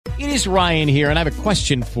It is Ryan here, and I have a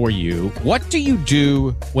question for you. What do you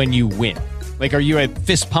do when you win? Like, are you a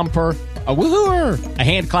fist pumper, a woohooer, a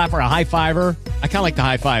hand clapper, a high fiver? I kind of like the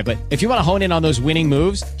high five, but if you want to hone in on those winning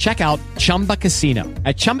moves, check out Chumba Casino.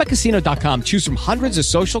 At ChumbaCasino.com, choose from hundreds of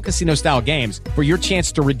social casino-style games for your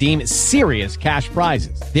chance to redeem serious cash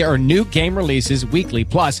prizes. There are new game releases weekly,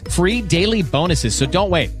 plus free daily bonuses. So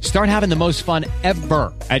don't wait. Start having the most fun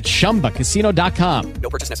ever at ChumbaCasino.com. No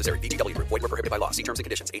purchase necessary. VGW. Void where prohibited by law. See terms and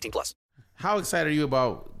conditions. 18+. How excited are you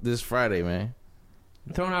about this Friday, man?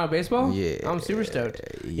 Throwing out a baseball? Yeah. I'm super stoked.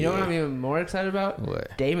 You know what I'm even more excited about?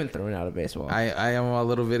 What? Damon throwing out a baseball. I am a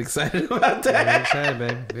little bit excited about that. Very excited,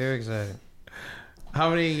 baby. Very excited. How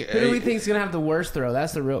many? Who do we think is going to have the worst throw?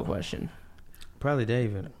 That's the real question. Probably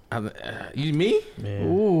David. You, me? Yeah.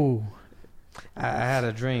 Ooh. I had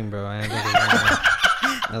a dream, bro. I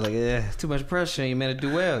was like, yeah, too much pressure. You meant to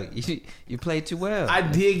do well. You played too well. I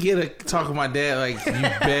did get a talk with my dad, like, you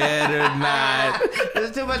better not.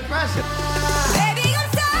 There's too much pressure. Baby, I'm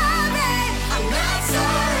sorry. I'm not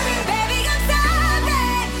sorry. Baby, I'm sorry.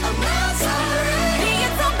 I'm not sorry.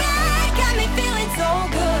 Being so bad got me feeling so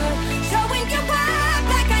good. Showing you up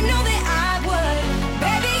like I know that I would.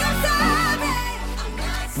 Baby, I'm sorry. I'm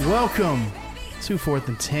not sorry. Welcome to 4th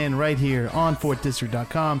and 10 right here on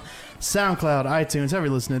 4thdistrict.com, SoundCloud, iTunes, however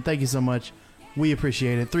you're listening. Thank you so much. We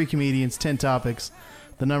appreciate it. 3 comedians, 10 topics.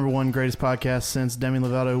 The number one greatest podcast since Demi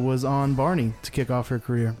Lovato was on Barney to kick off her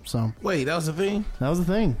career. So Wait, that was the thing? that was the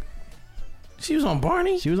thing. She was on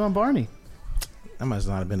Barney? She was on Barney. That must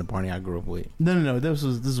not have been the Barney I grew up with. No. This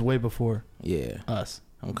is way before Yeah. us.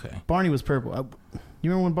 Okay. Barney was purple. You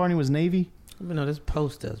remember when Barney was navy? You know, this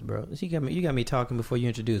post us, bro. You got me talking before you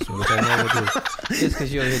introduced me, which I never do. Just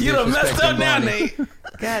because you're You done messed up now, Nate.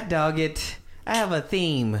 God dog it. I have a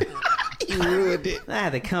theme. You ruined it. I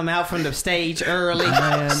had to come out from the stage early,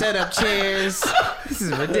 set up chairs. This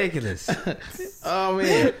is ridiculous. Oh,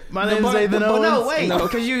 man. My name is Nathan Owens. No, wait.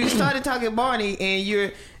 Because you started talking Barney,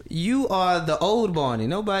 and you are the old Barney.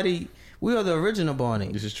 We are the original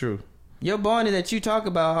Barney. This is true. Your Barney that you talk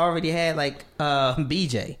about already had like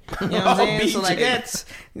BJ. You know what I'm saying? So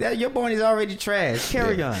like your Barney's already trash.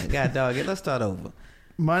 Carry on. God dog it. Let's start over.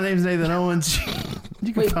 My name's Nathan Owens.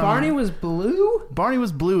 You can Wait, find Barney me. was blue? Barney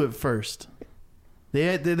was blue at first.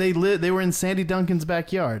 They were in Sandy Duncan's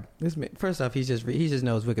backyard. First off, he just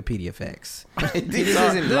knows Wikipedia facts. This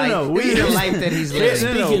No, isn't life that he's living.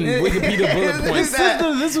 Speaking Wikipedia bullet points.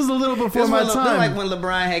 This was a little before my time. Like when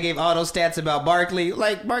LeBron had gave all those stats about Barkley.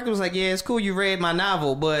 Like Barkley was like, "Yeah, it's cool you read my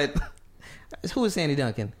novel, but who is Sandy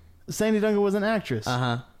Duncan?" Sandy Duncan was an actress.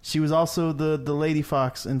 She was also the Lady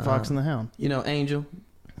Fox in Fox and the Hound. You know Angel.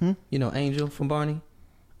 You know Angel from Barney.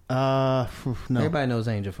 No. Everybody knows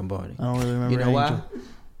Angel from Barney. I don't really remember. You know why? Angel.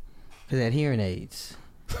 Because they had hearing aids.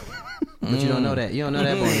 But you don't know that. You don't know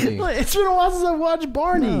that Barney. Do you? It's been a while since I watched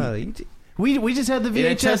Barney. No, We just had the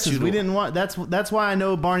didn't touch VHSs. you, We though. didn't want. That's why I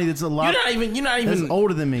know Barney. That's a lot. You're not even that's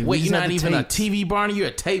older than me. Wait, We just you're had not the even a tapes. TV Barney? You're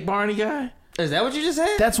a tape Barney guy? Is that what you just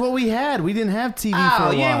said? That's what we had. We didn't have TV for a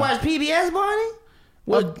while. you didn't watch PBS Barney?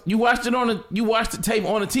 Well, you watched the tape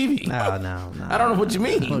on the TV. No. I don't know what you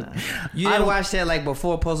mean. You didn't watch that like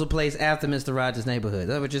before Puzzle Place, after Mr. Rogers' Neighborhood. Is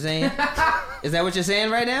that what you're saying? Is that what you're saying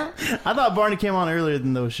right now? I thought Barney came on earlier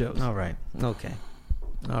than those shows. All right. Okay.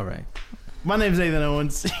 All right. My name's Nathan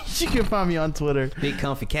Owens. You can find me on Twitter. Big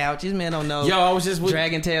comfy couch. This man don't know. Yo, I was just with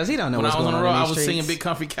Dragon Tales. He don't know when what's I was going on the on. road. In I these was streets. singing Big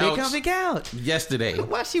Comfy Couch. Big comfy couch. Yesterday.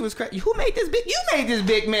 Why she was crazy? Who made this big? You made this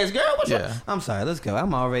big mess, girl. What's Yeah. up? I'm sorry. Let's go.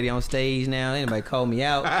 I'm already on stage now. Anybody call me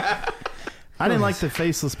out? I didn't like the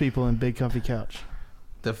faceless people in Big Comfy Couch.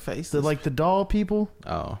 The face. The doll people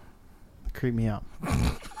Oh. creep me out.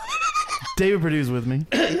 David Perdue's with me.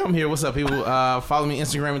 I'm here. What's up, people? Follow me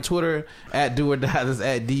Instagram and Twitter at Do or Die. That's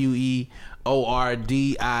at DUEORDIE.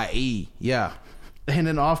 Yeah. And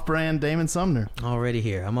an off-brand Damon Sumner. Already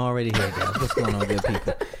here. I'm already here, guys. What's going on, good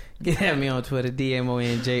people? Get at me on Twitter,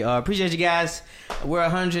 DMONJR. Appreciate you guys. We're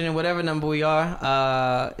 100 and whatever number we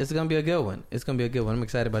are. It's going to be a good one. I'm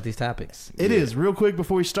excited about these topics. It is. Real quick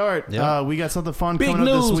before we start, Yeah. we got something fun Big coming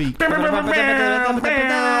news. up this week.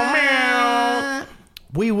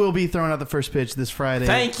 We will be throwing out the first pitch this Friday.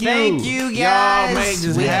 Thank you. Thank you, guys. Y'all made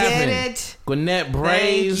this We happen. did it. Gwinnett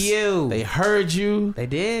Braves. Thank you. They heard you. They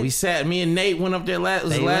did. Me and Nate went up there last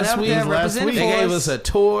They went last up week. there, Last represented week. They for gave us a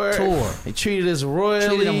tour. Tour. They treated us royally.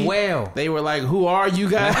 Treated them well. They were like, "Who are you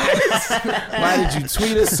guys? Why did you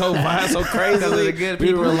tweet us so crazily?" Because of the good We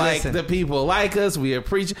people were who like, listen. "The people like us. We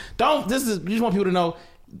appreciate." We just want people to know.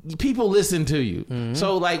 People listen to you,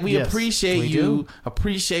 so like we Yes, appreciate we you do.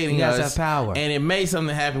 appreciating You guys us. have power. And it made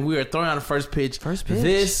something happen. We are throwing out the first pitch. First pitch.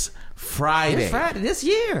 This Friday. It's Friday this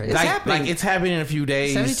year. It's happening. Like it's happening in a few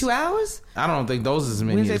days. 72 hours? I don't think those is as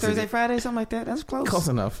many. Wednesday, as Thursday, it- Friday, something like that. That's close. Close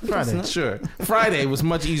enough. Friday. Sure. Friday was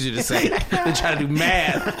much easier to say than try to do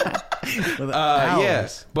math. With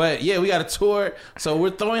Yes. But yeah, we got a tour. So we're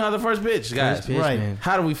throwing out the first pitch, guys. First pitch, Right. man.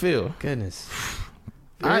 How do we feel? Goodness.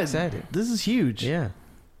 Very excited. This is huge. Yeah.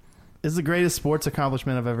 It's the greatest sports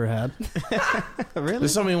accomplishment I've ever had. Really?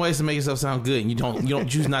 There's so many ways to make yourself sound good, and you don't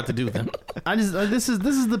choose not to do them. I just this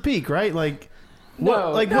is the peak, right? Like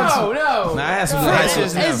No, like no, what's- no. Nah, I had some no. good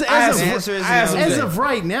Answers no. As, I had as, some- of, answer is I had no. some as good- of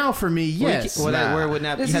right now, for me, yes. Well, that Nah. word would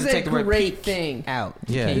not. This you have is to a take the word great peak thing. out.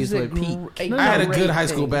 Yeah. You can't use This the is word peak. I had a great good high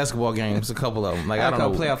school thing. basketball games, a couple of them. Like I don't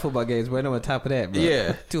know. playoff football games, but no on top of that, bro.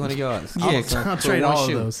 Yeah. 200 yards. Yeah, Almost I'll for trade one all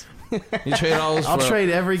shoe. of those. You trade all those. I'll for- trade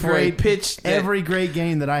every for a great pitch. that- every great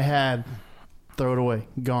game that I had. Throw it away.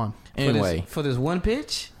 Gone. Anyway, For this one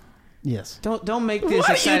pitch? Yes. Don't make this Why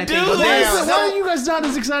do you exciting do thing go this? down. Why are you guys not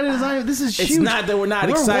as excited as I am? This is it's huge. not that we're not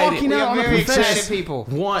We're excited. walking We out are on a very profession- excited people.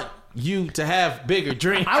 Want you to have bigger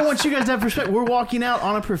dreams. I want you guys to have respect. We're walking out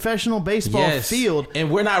on a professional baseball field. and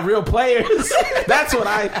we're not real players. That's what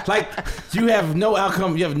I like. You have no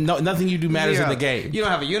outcome. You have nothing you do matters in the game. You don't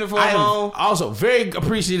have a uniform I am on. also very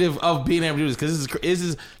appreciative of being able to do this because this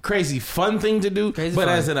is crazy fun thing to do. Crazy but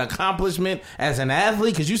fun. as an accomplishment, as an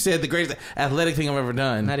athlete, because you said the greatest athletic thing I've ever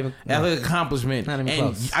done. Not even- no. athletic accomplishment. Not even and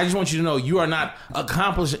close. I just want you to know you are not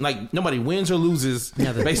accomplishing. Like nobody wins or loses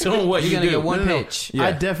Nothing. based on what You're you gonna do. get one No. pitch. Yeah.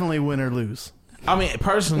 I definitely win or lose. I mean,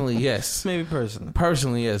 personally, yes. Maybe personally.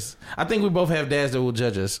 Personally, yes. I think we both have dads that will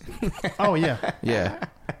judge us. Oh yeah. Yeah.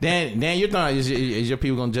 Dan, you're not. Is your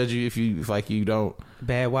people gonna judge you if you don't?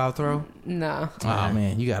 Bad wild throw. Nah. Oh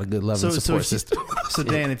man, you got a good loving support system. So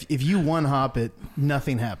Dan, if you one hop it,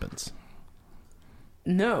 nothing happens.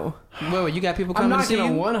 No. Wait, you got people I'm coming to not see going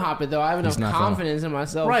to you? one hop it, though. I have enough He's not gonna. confidence in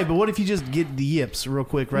myself. Right, but what if you just get the yips real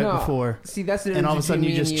quick right No. before? See, that's the difference And all of a sudden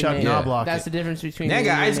between you me just and chuck Nate. knob block That's it. the difference between That me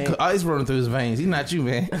guy, and Nate. ice running through his veins. He's not you,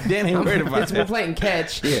 man. Dan ain't worried about We're that. playing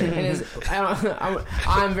catch. Yeah. And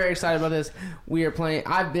I'm very excited about this. We are playing.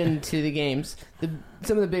 I've been to the games.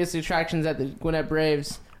 Some of the biggest attractions at the Gwinnett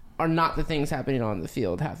Braves are not the things happening on the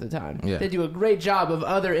field half the time. Yeah. They do a great job of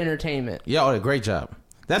other entertainment. Yeah, oh, great job.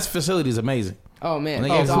 That facility is amazing. Oh man, When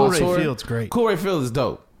they Oh, gave us Cool all Ray tour, Field's great. Cool Ray Field is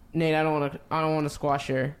dope. Nate, I don't want to squash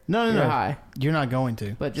your No, your high, You're not going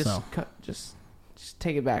to. but just So. just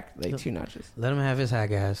take it back like 2 notches. Let him have his high,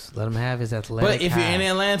 guys. Let him have his athletic But if you're high. in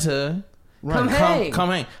Atlanta, Come hang. come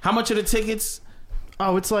hang. How much are the tickets?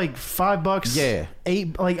 Oh, it's like $5. Yeah.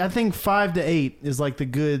 8. Like I think 5 to 8 is like the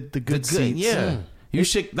good seats. Yeah. You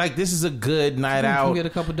should like. This is a good night you out. can get a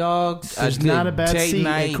couple dogs. There's good not a bad date seat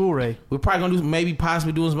night. at Cool Ray. We're probably gonna do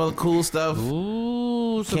possibly doing some other cool stuff.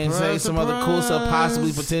 Ooh, Can't say some other cool stuff,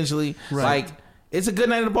 possibly, potentially. Right. Like it's a good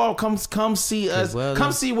night at the ball. Come see us. Well,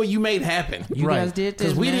 come see what you made happen. You Right. guys did this,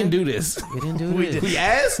 Because we man. didn't do this. We didn't do We this. did. We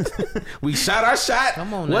asked. We shot our shot.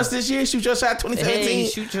 Come on now. What's this year? Shoot your shot 2017. Hey,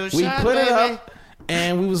 shoot your we shot, put it baby. up.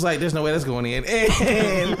 And we was like, "There's no way that's going in."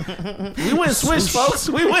 And we went swish, folks.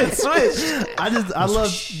 We went swish. I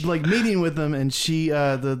love like meeting with them, and she,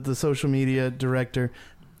 the social media director,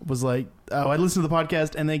 was like, "Oh, I listened to the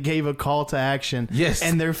podcast, and they gave a call to action." Yes.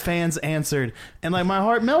 and their fans answered, and like my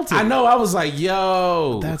heart melted. I know. I was like,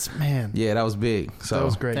 "Yo, That's man. yeah, that was big." So That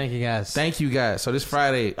was great. Thank you, guys. Thank you guys. So this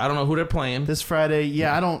Friday, I don't know who they're playing. This Friday,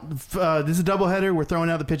 yeah, I don't. This is a doubleheader. We're throwing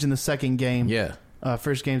out the pitch in the second game. Yeah.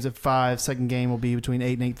 First game's at 5. Second game will be between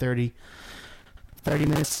 8 and 8:30. 30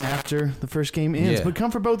 minutes after the first game ends. Yeah. But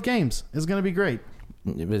come for both games. It's going to be great.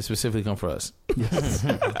 But specifically come for us.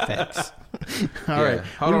 Facts. All right,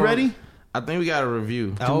 Hold we on. ready? I think we got a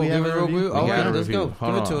review. Oh, we have give a it a review? review. We Oh, got yeah, a let's review. go.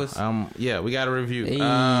 Hold Give it to on. us. Yeah, we got a review.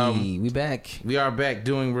 Hey, we back. We are back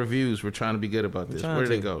doing reviews. We're trying to be good about this. trying Where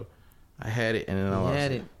did to. it go? I had it and then I You lost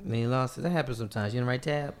had it. And then you lost it. That happens sometimes. You in the right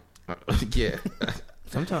tab. Yeah.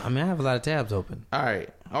 Sometimes. I mean, I have a lot of tabs open. All right.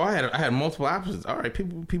 Oh, I had multiple options. All right.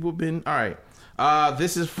 People been all right.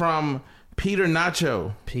 This is from Peter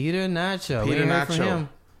Nacho. Peter Nacho. Peter We ain't heard from Nacho. him.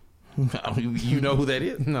 You know who that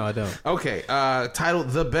is? No, I don't. Okay. Titled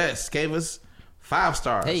The Best. Gave us 5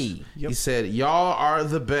 stars. Hey. He said, "Y'all are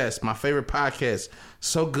the best. My favorite podcast.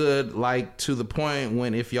 So good, like to the point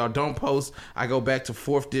when if y'all don't post, I go back to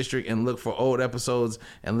 4th District and look for old episodes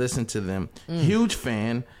and listen to them. Huge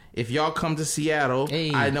fan. If y'all come to Seattle,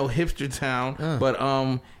 Hey. I know hipster town,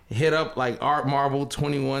 but hit up like Art Marble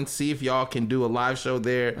 21. See if y'all can do a live show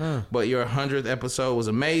there. But your 100th episode was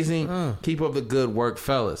amazing. Keep up the good work,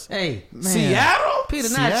 fellas. Hey, Seattle, Peter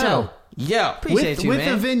Seattle. Nacho. yeah, Appreciate you, with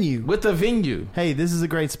man. a venue. with the venue, Hey, this is a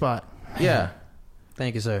great spot. yeah.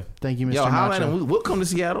 Thank you, sir. Thank you, Mr. Yo, holla at Nacho. him. We'll come to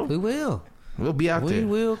Seattle. We will. We'll be out there. We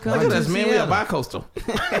will come Look at to us, man. We are Seattle. bi-coastal.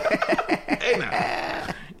 Hey, now.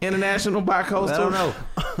 International bi-coastal. I don't know.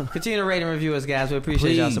 Continue to rate and review us, guys. We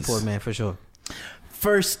appreciate y'all support, man, for sure.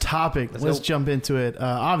 First topic. Let's go. jump into it.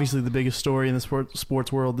 Obviously, the biggest story in the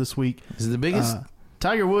sports world this week. Is it the biggest?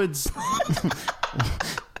 Tiger Woods.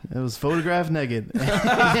 It was photographed naked.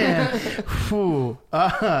 Whew.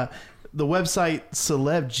 The website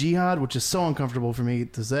Celeb Jihad, which is so uncomfortable for me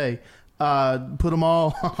to say, put them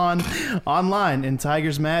all online. And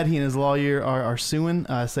Tiger's mad. He and his lawyer are suing.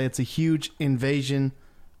 Say it's a huge invasion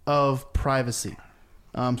of privacy.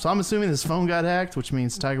 So I'm assuming his phone got hacked, which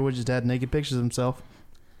means Tiger Woods just had naked pictures of himself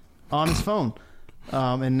on his phone.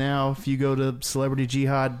 And now if you go to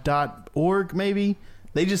celebrityjihad.org, maybe,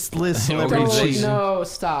 they just list celebrities. No,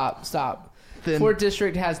 stop. Then- 4th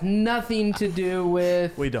District has nothing to do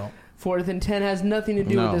with... We don't. 4th and 10 has nothing to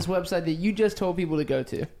do with this website that you just told people to go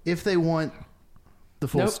to. If they want the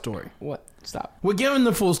full Nope. story. What? Stop. We're giving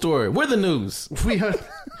the full story. We're the news. We are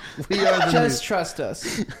the Just news. trust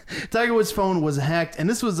us. Tiger Woods' phone was hacked, and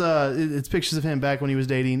this was it's pictures of him back when he was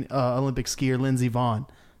dating Olympic skier Lindsey Vonn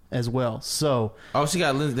as well. So Oh, they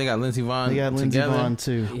got Lindsey Vonn. they got Lindsey together? Vonn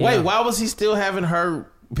too. Wait, why was he still having her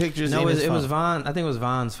pictures? No, in his it was phone? Vaughn. I think it was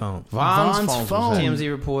Vaughn's phone. Von's phone. TMZ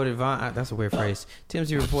reported that's a weird phrase.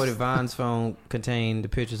 TMZ reported Vaughn's phone contained the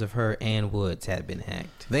pictures of her and Woods had been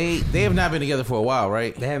hacked. They have not been together for a while,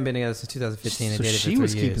 right? They haven't been together since 2015. So They dated she for 3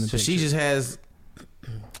 was keeping years. the So she just has.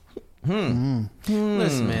 Listen,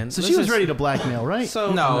 man. So she was ready to blackmail, right?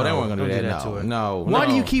 So No, they weren't gonna do don't that. to her. No. Why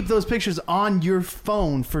do you keep those pictures on your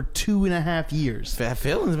phone for 2.5 years? fat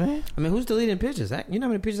feelings, man? I mean, who's deleting pictures? You know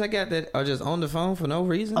how many pictures I got that are just on the phone for no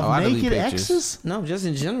reason? Of I delete naked pictures. exes? No, just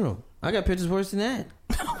in general. I got pictures worse than that.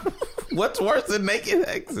 What's worse than naked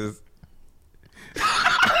exes?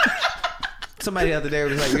 Somebody the other day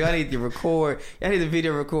was like, "I need to record. I need the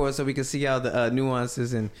video record so we can see all the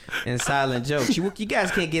nuances and silent jokes. You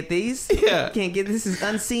guys can't get these. Yeah. You can't get this. Is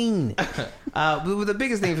unseen." But the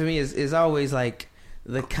biggest thing for me is always like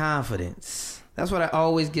the confidence. That's what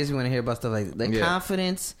always gives me when I hear about stuff like that. The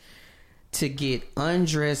confidence to get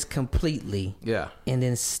undressed completely, and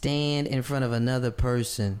then stand in front of another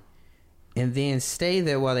person, and then stay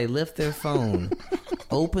there while they lift their phone,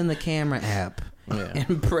 open the camera app.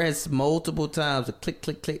 And press multiple times, click,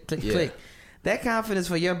 click, click, click, click. That confidence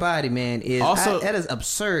for your body, man, is Also, that is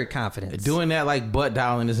absurd confidence. Doing that like butt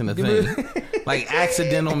dialing isn't a thing. Like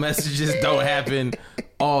accidental messages don't happen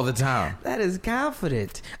all the time. That is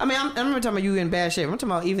confident. I mean, I'm not talking about you in bad shape. I'm talking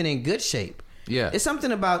about even in good shape. Yeah. It's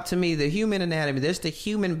something about, to me, the human anatomy. There's the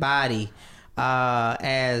human body,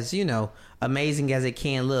 as you know, amazing as it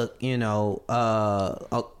can look, you know,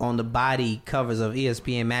 on the body covers of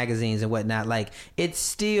ESPN magazines and whatnot. Like it's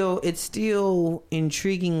still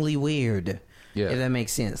intriguingly weird. Yeah. If that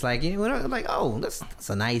makes sense. Like, you know, like, oh, that's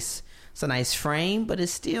a nice frame, but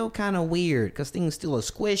it's still kind of weird because things still are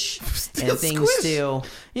squish and things still,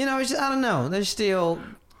 you know, it's just, I don't know. There's still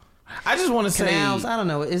I just want to say, canals. I don't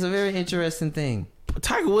know. It's a very interesting thing.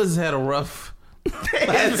 Tiger Woods has had a rough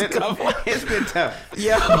last couple. It's been tough.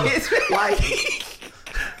 Yo, it's been like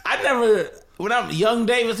I never. When I'm young,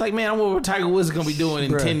 Dave, it's like, man, I wonder what Tiger Woods is gonna be doing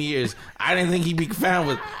in 10 years. I didn't think he'd be found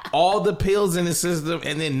with all the pills in his system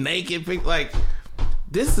and then naked. Like,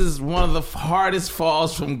 this is one of the hardest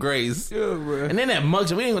falls from grace. Yeah, bro. And then that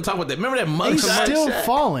mugshot. We ain't gonna talk about that. Remember that mugshot? He's still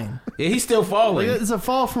falling. Yeah, he's still falling. Like, it's a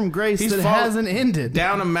fall from grace He's that falling hasn't ended.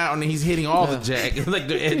 down a mountain, and he's hitting all the jack, like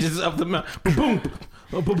the edges of the mountain. Boom,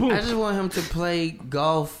 boom, boom, boom. I just want him to play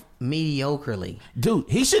golf mediocrely. Dude,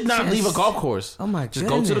 he should not leave a golf course. Oh my Just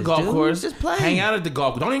go to the goodness, golf dude. course. Just play. Hang out at the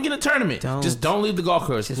golf. Don't even get a tournament. Just don't leave the golf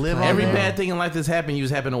course. Just live play. Every on bad thing in life that's happened, you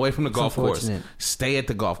happen away from the golf course. unfortunate. Stay at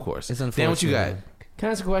the golf course. It's Dan, what you got? unfortunate. Can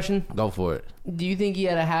I ask a question? Go for it. Do you think he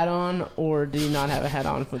had a hat on, or did he not have a hat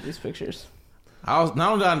on for these pictures? Not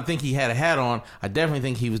only do I think he had a hat on, I definitely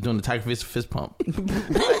think he was doing the Tiger fist pump.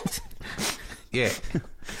 What? Yeah.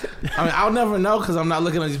 I mean, I'll never know because I'm not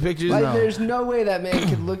looking at these pictures. Like, there's no way that man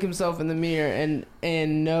could look himself in the mirror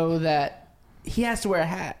and know that he has to wear a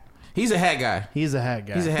hat. He's a hat guy. He's a hat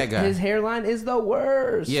guy. He's a hat guy. His hairline is the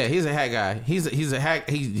worst. Yeah, he's a hat guy. He's a hat.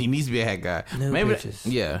 He needs to be a hat guy. New pictures.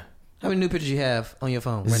 Yeah. How many new pictures you have on your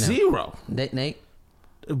phone right now? Zero. Nate?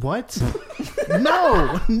 What?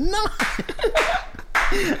 No.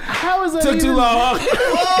 How is that? Took too long.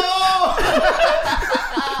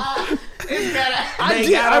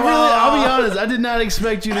 I'll be honest. I did not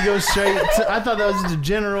expect you to go straight. I thought that was just a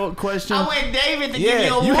general question. I went David to give Yeah,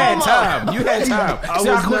 you a you had warm-up. time. You had time. See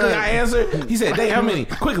how was quickly not. I answered? He said, "Dave, how many?"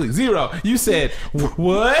 Quickly, 0. You said,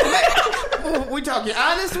 "What?" We talking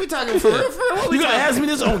honest? We talking for real? You gonna ask me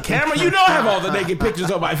this on camera? You know I have all the naked pictures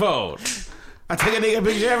on my phone. I take a nigga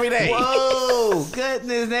picture every day. Whoa,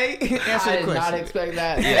 goodness, Nate. Answer I the did question. not expect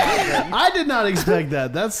that. I did not expect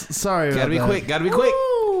that. That's sorry. Gotta be about that. quick. Gotta be quick.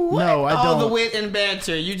 No, I All don't. the wit and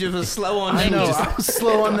banter. You just was slow on I know. names. I was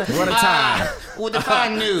slow on the. What a time. With the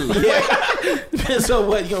fine news. So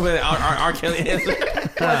what? You gonna be R. Kelly answer?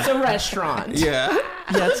 It's a restaurant. Yeah.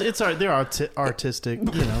 Yeah, they're artistic.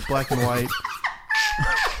 You know, black and white,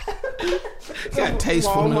 Got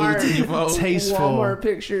tasteful Walmart. nudes in your phone. tasteful. Walmart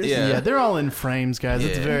pictures. Yeah. Yeah, they're all in frames, guys.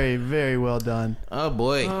 It's Yeah. very, very well done. Oh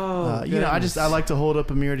boy. You know, I like to hold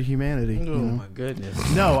up a mirror to humanity. You Oh know? my goodness.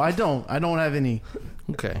 No, I don't. I don't have any.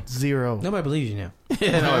 Okay. Zero. Nobody believes you now.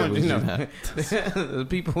 Yeah, no, The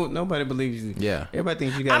people, nobody believes you. Yeah. Everybody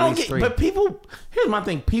thinks you got I at don't least get, three. but people. Here's my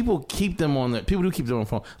thing: people keep them on the. People do keep them on the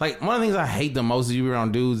phone. Like one of the things I hate the most is you be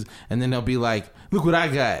around dudes, and then they'll be like, "Look what I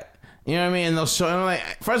got." You know what I mean? And they'll show. And I'm like,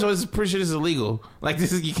 first of all, this is pretty sure this is illegal. Like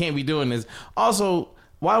this is you can't be doing this. Also,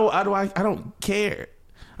 why do I don't care.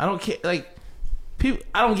 I don't care. Like people,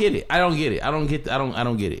 I don't get it. I don't get it. I don't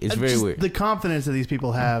get it. It's very Just weird. The confidence that these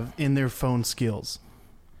people have in their phone skills.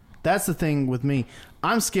 That's the thing with me.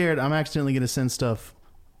 I'm scared I'm accidentally going to send stuff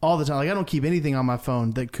all the time. Like I don't keep anything on my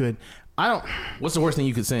phone that could. I don't. What's the worst thing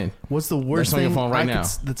you could send? What's the worst That's on thing your phone right now.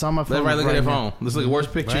 that's on my phone? Let everybody look at their now? phone. Let's look at the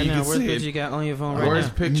worst picture Right you now, can worst picture send. you got on your phone right Worst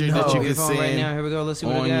now. picture No. that you Your can phone right send now. Here we go. Let's see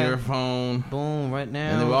what on we got. your phone. Boom, right now.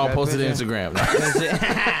 And then we all Got a posted to picture. Instagram.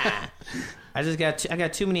 That's it. I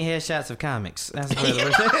got too many headshots of comics. That's what it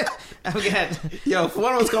was. I've got. Yo, if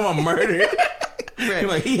one of us come on murder. You're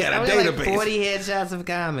like, he had a I got database. like 40 headshots of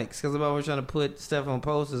comics because I'm always trying to put stuff on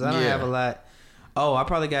posters. I don't Yeah. have a lot. Oh, I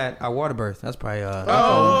probably got our water birth. That's probably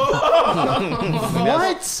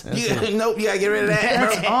What? Nope, you gotta get rid of that.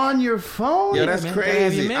 That's on your phone? Yo, that's man.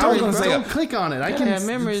 crazy. Gotta have I your was gonna memories, say, Don't click on it. I I can have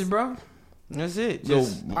memories, bro. That's it. yo,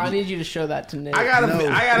 Just, I need you to show that to Nate. I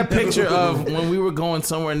got a picture of when we were going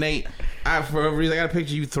somewhere, Nate. For a reason, I got a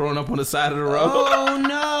picture of you throwing up on the side of the road. oh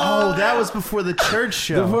no! Oh, that was before the church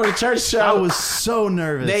show. Before the church show, I was so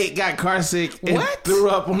nervous. Nate got car sick and What? threw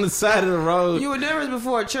up on the side of the road. You were nervous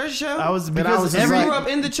before a church show. I was I because was You every grew up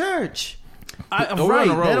in the church. I, Oh, we're on right.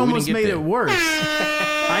 the road. That We almost didn't get made there. it worse.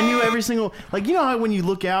 I knew every single like you know how when you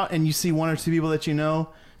look out and you see one or two people that you know,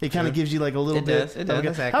 it kind of gives you like a little It bit. does. It does. Okay.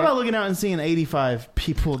 That's How accurate. about looking out and seeing 85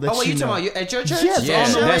 people that Oh, what you you know? talking about? At your church? Yes, Yeah,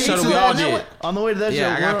 on the that way show to we the- all did. On the way to that show,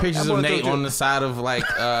 Yeah, I got we're- pictures I'm of going Nate through- on the side of like,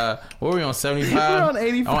 what were we on 75? We were on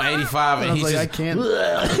 85. On 85, and I was he's like, just, I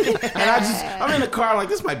can't. and I'm in the car, I'm like,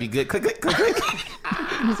 this might be good. Click, click, click, click.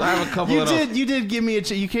 So I have a couple You of those. did give me a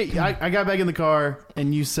you can't. I got back in the car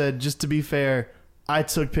and you said just to be fair, I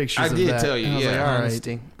took pictures. I of did that. tell you, And I was yeah. like, all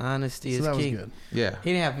right. Honesty So is that was key. good. Yeah.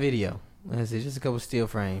 He didn't have video. Let's see, just a couple steel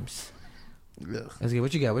frames. Ugh. Let's get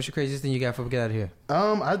what you got. What's your craziest thing you got before we get out of here?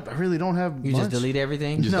 I really don't have. You much. just delete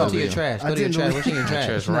everything. Just Go to delete your it. trash. I Go to your didn't trash. delete- What's in your trash?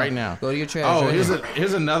 Trash right now. Go to your trash. Oh, right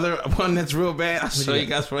here's another one that's real bad. I'll show you you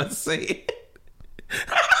guys what I say.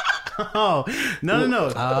 Oh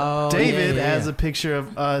no! Oh, David yeah. has a picture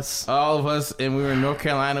of us. All of us, and we were in North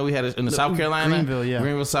Carolina. We had in South Carolina, Greenville, yeah.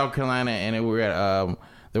 Greenville, South Carolina, and we were at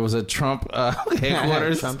there was a Trump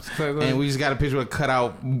headquarters, Trump's headquarters. and we just got a picture of a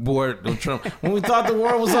cutout board of Trump. When we thought the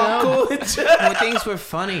world was all cool, When things were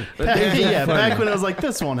funny. Yeah, back when I was like,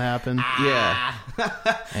 this won't happen. yeah.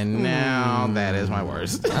 And now that is my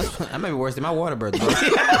worst. That may be worse than my water birth, bro.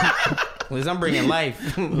 Because I'm bringing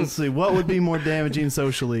life. Let's see what would be more damaging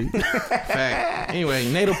socially. Fact. Anyway,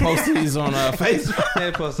 Nate will post these on Facebook.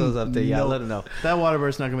 They post those up there, y'all. Nope. Let them know. That water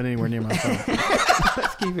burst's not going to be anywhere near my phone.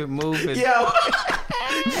 Let's keep it moving. Yo,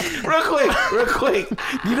 real quick.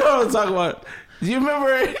 You know what I'm talking about? Do you remember?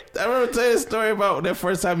 I remember telling a story about that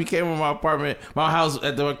first time you came to my apartment, my house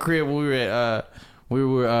at the crib when we were at.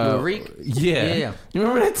 Reek? Yeah. Yeah. You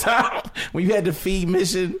remember that time when you had to feed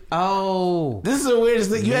Mission? Oh. This is the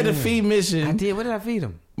weirdest thing. You had to feed Mission I did. What did I feed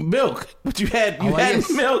him? milk, but you had yes.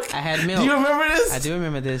 milk. I had milk. Do you remember this? I do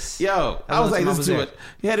remember this. Yo, I I was went like, to this my is too much.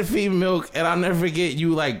 You had to feed milk, and I'll never forget.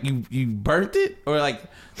 You you burnt it, or like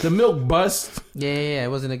the milk bust. Yeah. It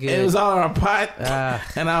wasn't a good. It was all in a pot, Ah.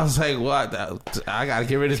 and I was like, "What? I gotta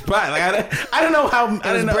get rid of this pot." Like I don't know how. I was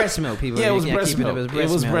didn't know. breast milk, people. Yeah, it You was can't breast keep it up milk. as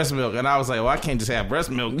breast milk. breast milk, and I was like, "Well, I can't just have breast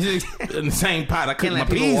milk in the same pot. I cook Can't my let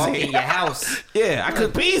people peas walk in. in your house. Yeah, I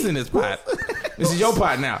cook peas in this pot. This is your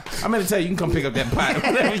pot now. I'm gonna tell you, you can come pick up that pot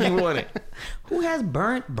whenever you want it. Who has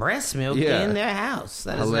burnt breast milk Yeah. in their house?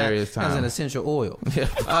 That is Hilarious That's time. an essential oil. Yeah.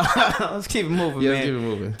 Let's keep it moving, Yeah, man. let's keep it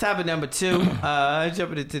moving. Topic number 2.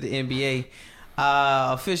 Jumping into the NBA.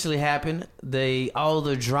 Officially happened. All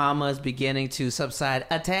the drama is beginning to subside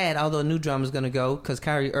a tad, although new drama is going to go because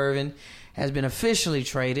Kyrie Irving has been officially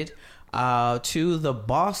traded. to the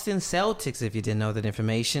Boston Celtics, if you didn't know that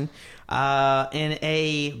information, in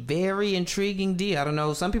a very intriguing deal. I don't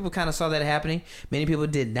know. Some people kind of saw that happening. Many people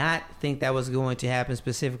did not think that was going to happen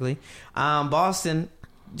specifically. Boston,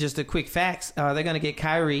 just a quick facts, they're going to get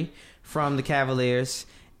Kyrie from the Cavaliers,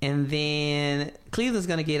 and then Cleveland's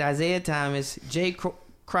going to get Isaiah Thomas, Jay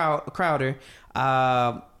Crowder,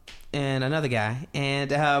 and another guy, and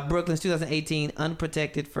Brooklyn's 2018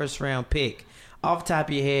 unprotected first-round pick. Off the top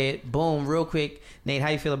of your head, boom, real quick, Nate, how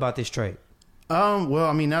you feel about this trade? Well,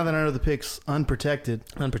 I mean, now that I know the pick's unprotected,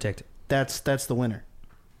 that's the winner.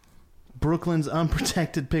 Brooklyn's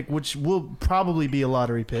unprotected pick, which will probably be a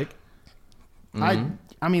lottery pick. I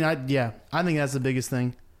think that's the biggest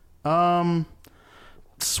thing.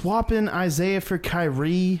 Swapping Isaiah for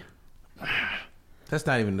Kyrie. That's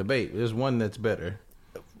not even a debate. There's one that's better.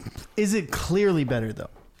 Is it clearly better though?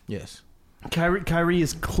 Yes. Kyrie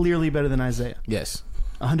is clearly better than Isaiah. Yes.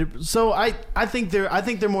 100. So I think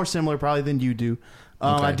they're more similar probably than you do.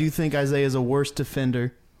 Okay. I do think Isaiah is a worse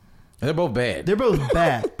defender. They're both bad. They're both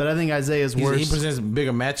bad, but I think Isaiah's worse. He presents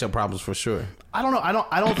bigger matchup problems for sure. I don't know.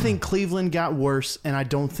 I don't think Cleveland got worse, and I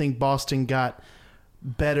don't think Boston got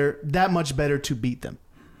better, that much better to beat them.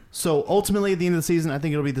 So ultimately, at the end of the season, I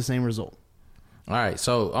think it'll be the same result. All right.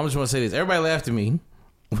 So I'm just want to say this. Everybody laughed at me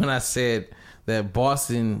when I said that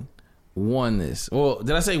Boston won this. Well,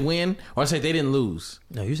 did I say win or I say they didn't lose?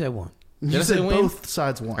 No, you said one. Did You I say said win? both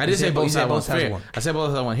sides won. I did say both sides won. sides Fair. won. I said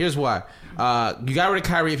both sides won. Here's why. You got rid of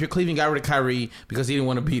Kyrie. If you're Cleveland, you got rid of Kyrie because he didn't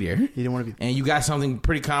want to be there. He didn't want to be there. And you got something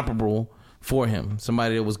pretty comparable for him.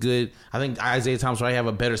 Somebody that was good. I think Isaiah Thomas might have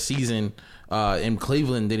a better season in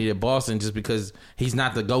Cleveland than he did Boston just because he's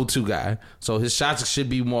not the go-to guy. So his shots should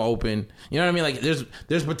be more open. You know what I mean? Like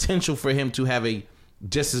there's potential for him to have a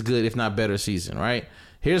just as good, if not better, season, right?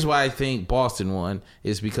 Here's why I think Boston won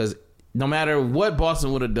is because no matter what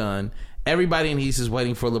Boston would have done, everybody in the East is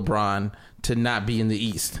waiting for LeBron to not be in the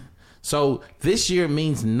East. So this year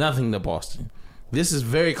means nothing to Boston. This is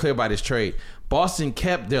very clear by this trade. Boston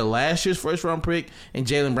kept their last year's first-round pick and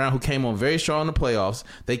Jaylen Brown, who came on very strong in the playoffs.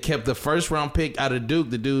 They kept the first-round pick out of Duke.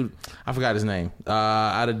 The dude, I forgot his name,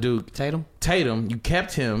 out of Duke. Tatum. You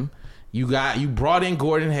kept him. You brought in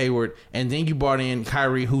Gordon Hayward, and then you brought in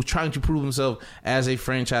Kyrie, who's trying to prove himself as a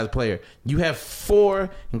franchise player. You have 4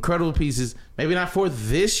 incredible pieces, maybe not for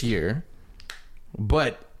this year,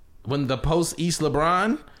 but when the post-East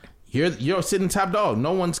LeBron, you're sitting top dog.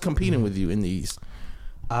 No one's competing with you in the East.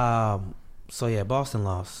 So yeah, Boston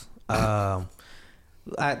lost. I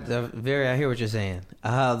hear what you're saying.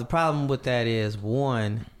 The problem with that is,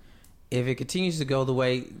 one, if it continues to go the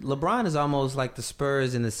way LeBron is almost like the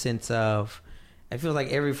Spurs in the sense of, I feel like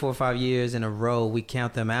every 4 or 5 years in a row we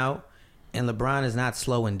count them out, and LeBron is not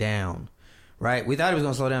slowing down. Right? We thought he was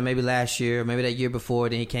going to slow down maybe last year, maybe that year before.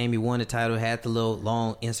 Then he came, he won the title, had the little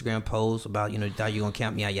long Instagram post about, thought you were going to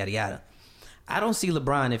count me out, yada, yada. I don't see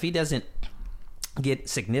LeBron, if he doesn't get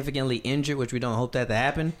significantly injured, which we don't hope that to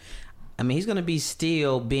happen, I mean, he's going to be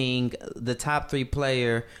still being the top 3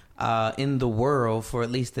 player in the world for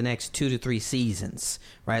at least the next 2 to 3 seasons.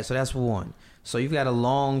 Right? So that's one. So you've got a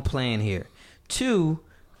long plan here. 2,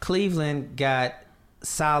 Cleveland got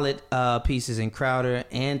solid pieces in Crowder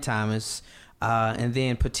and Thomas. And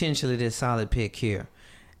then potentially this solid pick here.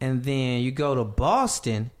 And then you go to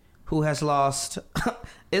Boston, who has lost.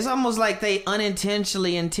 It's almost like they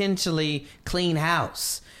intentionally clean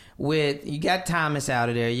house. You got Thomas out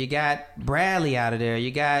of there. You got Bradley out of there.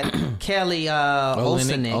 You got Kelly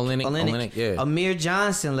Olynyk. Yeah. Amir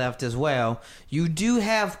Johnson left as well. You do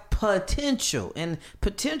have potential. And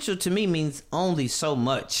potential to me means only so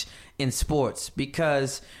much in sports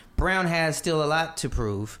because Brown has still a lot to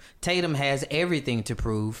prove. Tatum has everything to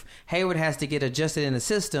prove. Hayward has to get adjusted in the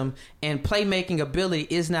system, and playmaking ability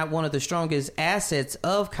is not one of the strongest assets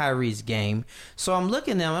of Kyrie's game. So I'm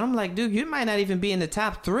looking at him and I'm like, dude, you might not even be in the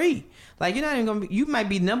top 3. Like you're not even gonna. You might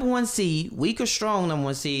be number 1 seed, weak or strong number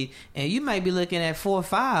 1 seed, and you might be looking at 4 or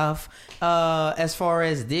 5 as far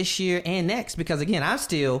as this year and next. Because again, I'm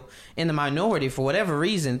still in the minority for whatever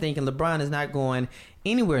reason, thinking LeBron is not going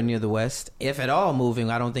anywhere near the West, if at all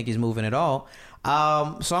moving. I don't think he's moving at all.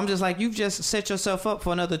 So I'm just like, you've just set yourself up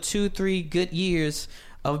for another 2-3 good years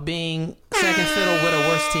of being second fiddle with a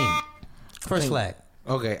worse team. First flag.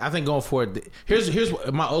 Okay, I think going forward, here's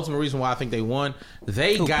my ultimate reason why I think they won.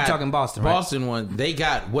 They We're talking Boston, right? Boston won. They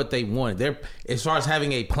got what they wanted. They're, as far as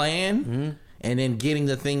having a plan and then getting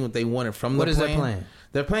the thing that they wanted from the plan. What is their plan?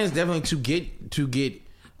 Their plan is definitely to get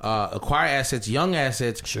acquire assets, young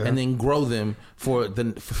assets, sure, and then grow them for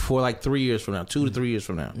like 3 years from now, 2 to 3 years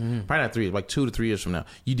from now. Probably not 3 years, like 2 to 3 years from now.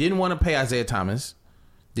 You didn't want to pay Isaiah Thomas.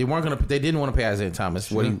 They didn't want to pay Isaiah Thomas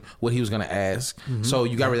what he was going to ask. Mm-hmm. So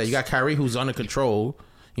you got Kyrie, who's under control,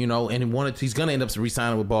 you know, and he's going to end up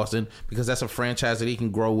re-signing with Boston because that's a franchise that he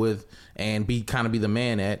can grow with and be the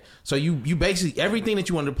man at. So you basically everything that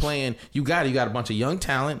you wanted to play in, you got a bunch of young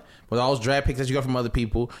talent with all those draft picks that you got from other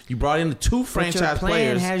people. You brought in the 2 franchise But your plan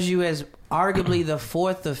players. has you as arguably the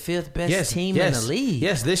 4th or 5th best team in the league.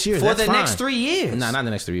 Yes, this year. For that's the fine. next 3 years. Nah, not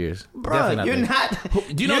the next 3 years. Bro, Definitely you're that.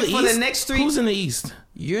 not. Do you know the for East? the next 3? Who's in the East?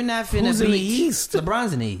 You're not finna Who's beat in the East?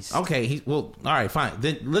 LeBron's in the East. Okay, all right, fine.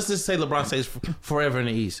 Then let's just say LeBron stays forever in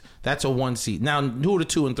the East. That's a 1 seed. Now, who are the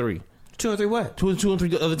 2 and 3? 2 and 3 what? 2 and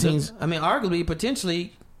 3 other teams. I mean, arguably,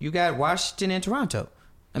 potentially, you got Washington and Toronto.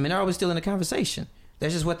 I mean, they're always still in the conversation.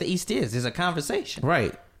 That's just what the East is. It's a conversation.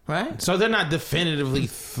 Right. Right? So they're not definitively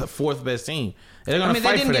the 4th best team. They're going to they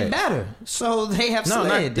fight didn't for get that. better. So they have No,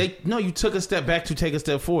 slid. you took a step back to take a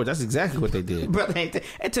step forward. That's exactly what they did. Bro,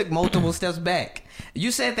 it took multiple steps back. You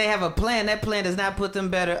said they have a plan. That plan does not put them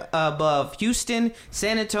better above Houston,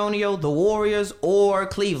 San Antonio, the Warriors, or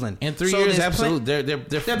Cleveland. In 3 years, absolutely.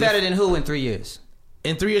 They're better than who in 3 years?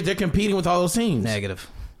 In 3 years, they're competing with all those teams. Negative.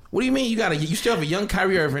 What do you mean? You still have a young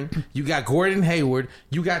Kyrie Irving. You got Gordon Hayward.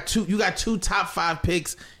 You got two top 5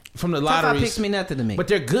 picks from the lottery. Top 5 picks mean nothing to me. But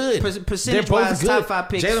they're good. Percentage they're both wise, good. top 5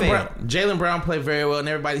 picks fair. Jaylen Brown played very well, and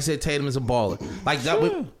everybody said Tatum is a baller. Like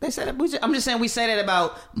that. They said that. I'm just saying we say that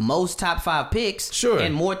about most top 5 picks. Sure.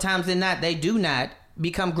 And more times than not, they do not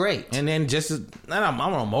become great. And then I don't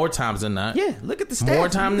know, more times than not. Yeah, look at the stats. More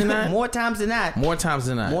times than not. More times than not. More times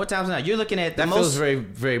than not. More times than not. You're looking at the that most. feels very,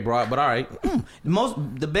 very broad, but all right.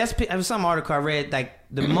 The best pick. Some article I read, like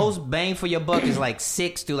the most bang for your buck is like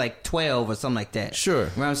 6 to like 12 or something like that. Sure. You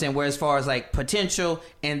know what I'm saying? Where as far as like potential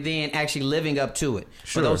and then actually living up to it.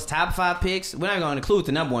 Sure. For those top 5 picks, we're not going to include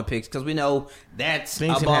the number 1 picks because we know that's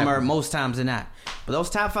Things a can bummer happen. most times than not. But those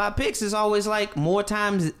top 5 picks is always like more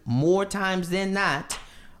times than not.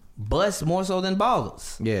 Bust more so than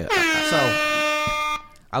ballers. Yeah. So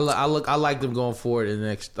I like them going forward in the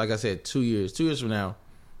next, like I said, 2 years. 2 years from now,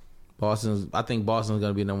 I think Boston's going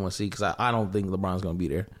to be number 1 seed because I don't think LeBron's going to be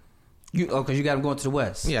there. because you got them going to the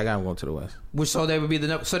West. Yeah, I got them going to the West. So they would be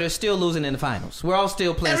so they're still losing in the finals. We're all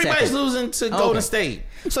still playing. Everybody's second. losing to Golden State.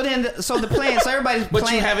 So then, the plan. So everybody's But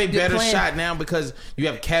playing. you have a better playing- shot now because you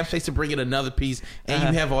have cap space to bring in another piece, and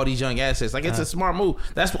you have all these young assets. Like it's a smart move.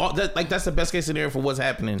 That's the best case scenario for what's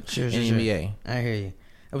happening in the NBA. I hear you.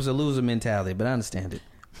 It was a loser mentality, but I understand it.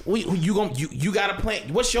 You got a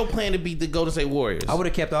plan. What's your plan to beat the Golden State Warriors? I would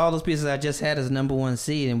have kept all those pieces I just had as number 1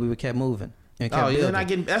 seed, and we would kept moving. And kept Oh, you're building. not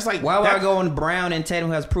getting. That's like Why would I go on Brown and Tatum,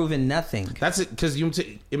 who has proven nothing? That's it because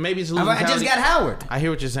maybe it's a losing I just mentality. got Howard. I hear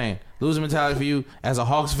what you're saying. Losing mentality for you as a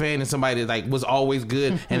Hawks fan and somebody that like was always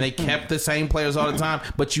good and they kept the same players all the time,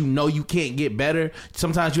 but you know you can't get better.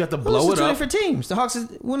 Sometimes you have to blow Those it are 2 up. different teams. The Hawks.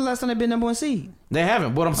 When the last time they've been number 1 seed? They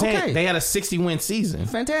haven't. What I'm saying, Okay. they had a 60-win season.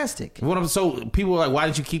 Fantastic. So people are like, why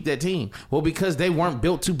did you keep that team? Well, because they weren't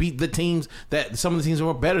built to beat the teams that some of the teams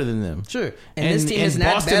were better than them. Sure. And this team is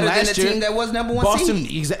not Boston better than last the year- team that was number 1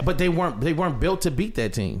 seed. But they weren't built to beat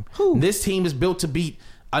that team. Who? This team is built to beat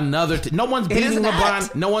another team. No one's It is beating not.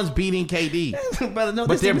 LeBron. No one's beating KD. Brother, no,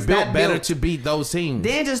 But this they're team is built not better built. to beat those teams.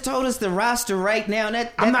 Dan just told us the roster right now, and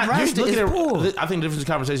that I'm not. You're roster looking is poor. at. I think the difference in the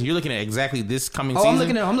conversation. You're looking at exactly this coming Oh,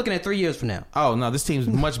 season. I'm looking at 3 years from now. Oh no, this team's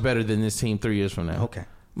much better than this team 3 years from now. Okay.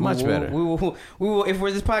 Much better. We will. If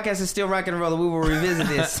this podcast is still rocking and rolling, we will revisit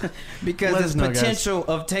this because Let there's us know, guys. potential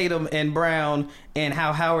of Tatum and Brown and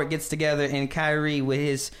how Howard gets together and Kyrie with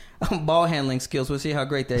his ball handling skills. We'll see how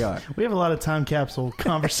great they are. We have a lot of time capsule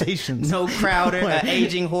conversations. No Crowder,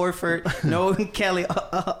 aging Horford, no Kelly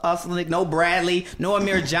Olynyk, no Bradley, no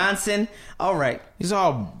Amir Johnson. All right. These are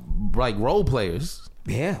all like role players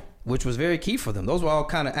Yeah, which was very key for them. Those were all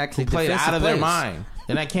kind of actually who play defensive out of their plays. mind.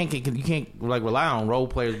 And you can't like rely on role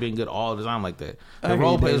players being good all the time like that. I The hear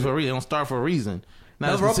role you, players David. for a reason. They don't start for a reason. Not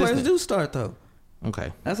Those as role players consistent. do start though.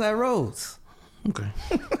 Okay. That's how it rolls. Okay.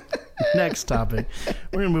 Next topic.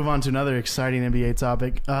 We're going to move on to another exciting NBA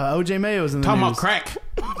topic. OJ Mayo is in the Talking news. about crack.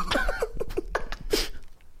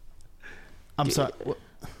 I'm sorry.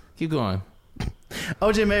 Keep going.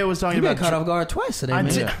 OJ Mayo was talking You got about... caught off guard twice today,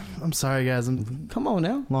 man. I'm sorry, guys. Come on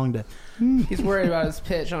now. Long day. He's worried about his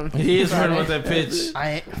pitch on. He is Friday. worried about that pitch.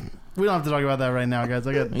 We don't have to talk about that right now, guys.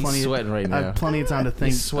 I got He's plenty. sweating right I now. have plenty of time to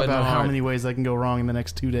think He's sweating about how hard. many ways I can go wrong in the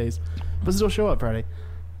next 2 days, but still show up Friday.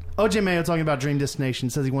 OJ Mayo talking about Dream Destination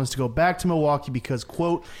says he wants to go back to Milwaukee because,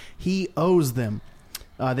 quote, he owes them.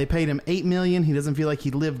 They paid him $8 million. He doesn't feel like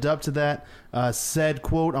he lived up to that. Said,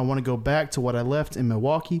 quote, I want to go back to what I left in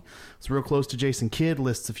Milwaukee. It's real close to Jason Kidd.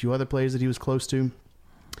 Lists a few other players that he was close to.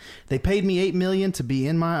 They paid me $8 million to be,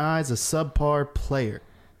 in my eyes, a subpar player.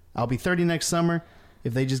 I'll be 30 next summer.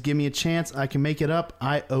 If they just give me a chance, I can make it up.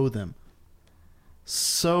 I owe them.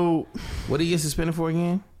 So, What did he get suspended for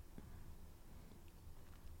again?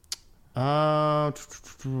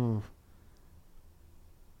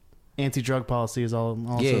 Anti-drug policy is all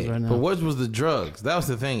it says right now. But what was the drugs? That was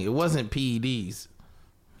the thing. It wasn't PEDs.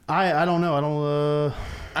 I don't know. I don't.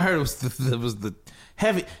 I heard it was the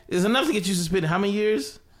heavy. It's enough to get you suspended. How many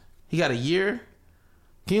years? He got a year.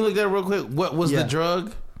 Can you look that real quick? What was the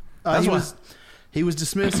drug? He was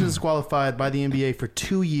dismissed and disqualified by the NBA for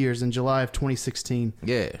 2 years in July of 2016.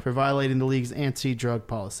 Yeah. For violating the league's anti-drug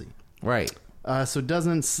policy. Right. So it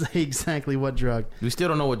doesn't say exactly what drug. We still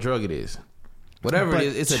don't know what drug it is. Whatever But it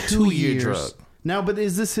is, it's a 2 2-year years. drug. Now, but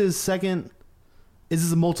is this his second? Is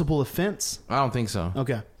this a multiple offense? I don't think so.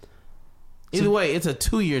 Okay. Either way, it's a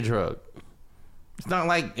 2-year drug. It's not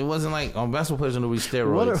like it wasn't like basketball players don't do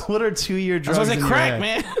steroids. What are 2-year drugs? I was like in crack, your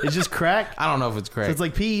man. head? It's just crack. I don't know if it's crack. So it's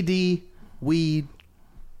like PED, weed,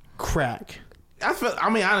 crack. I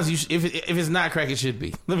mean, honestly, if it's not crack, it should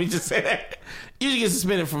be. Let me just say that. You should get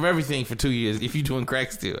suspended from everything for 2 years if you're doing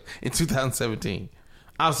crack still in 2017.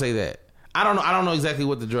 I'll say that. I don't know exactly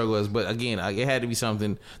what the drug was, but again, it had to be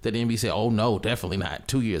something that the NBA said, "Oh no, definitely not.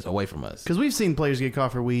 2 years away from us." Because we've seen players get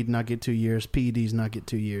caught for weed, not get 2 years. PEDs not get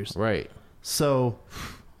 2 years. Right. So,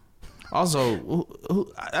 also,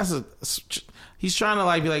 he's trying to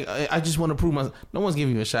like be like, I just want to prove myself. No one's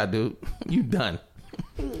giving you a shot, dude. You done.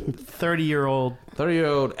 30-year-old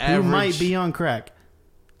average. who might be on crack.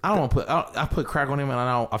 I don't want to put. I put crack on him, and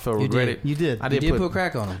I feel regretted. You did. I did put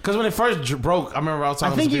crack on him. Because when it first broke, I remember I was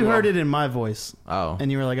talking. I think to some you people. heard it in my voice. Oh,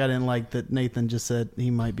 And you were like, I didn't like that Nathan just said he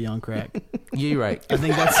might be on crack. yeah, you're right. I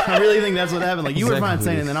really think that's what happened. Like, you were fine Exactly.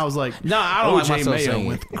 saying it, and then I was like, No, I don't like OJ myself Mayo saying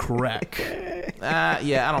with it. crack.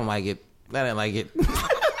 Yeah, I don't like it. I didn't like it.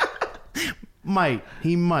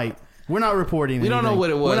 He might. We're not reporting. We don't know anything. what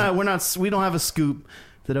it was. We don't have a scoop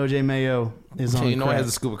that OJ Mayo is on. You know, crack. it has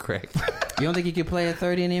a scoop of crack. You don't think he could play at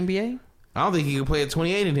 30 in the NBA? I don't think he could play at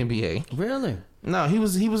 28 in the NBA. Really? No, he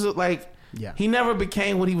was like, Yeah. he never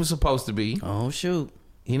became what he was supposed to be. Oh shoot!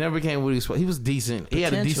 He never became what he was supposed. He was decent. He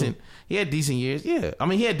had decent years. Yeah, I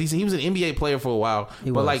mean, he was an NBA player for a while.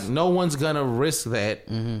 He but was. like, no one's gonna risk that.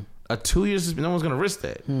 A 2 years, no one's gonna risk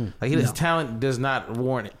that. Like, his talent does not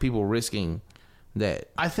warrant people risking that.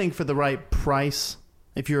 I think for the right price,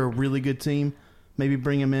 if you're a really good team, maybe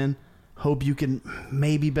bring him in. Hope you can,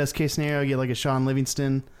 maybe best case scenario, get like a Sean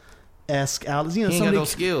Livingston-esque out. You know, He ain't got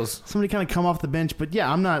those skills. Somebody kind of come off the bench. But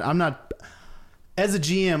yeah, I'm not. As a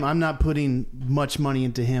GM, I'm not putting much money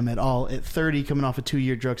into him at all. At 30, coming off a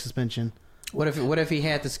 2-year drug suspension. What if he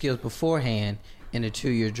had the skills beforehand and the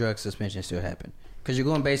 2-year drug suspension still happened? Because you're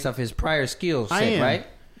going based off his prior skill set, right?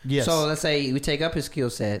 Yes. So let's say we take up his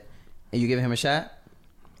skill set and you give him a shot.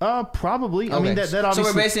 Probably. I mean, that obviously. So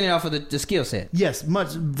we're basing it off of the skill set. Yes,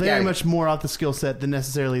 very much more off the skill set than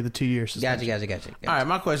necessarily the 2 years. Gotcha. All right,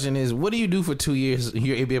 my question is, what do you do for 2 years?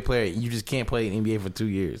 You're an NBA player. You just can't play in the NBA for 2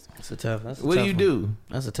 years. What do you do?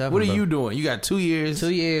 That's a tough What one, are you bro. doing? You got 2 years. 2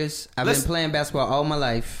 years. I've been playing basketball all my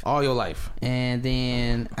life. All your life. And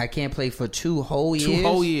then I can't play for 2 whole years. 2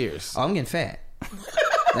 whole years. Oh, I'm getting fat.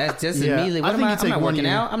 That's just Yeah. immediately. I think you take I'm not 1 working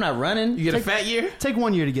year. out. I'm not running. You get a fat year? Take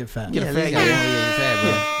 1 year to get fat. Get a At fat least year. I got 1 year to fat,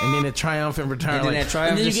 bro. And then the triumphant return. And then that triumph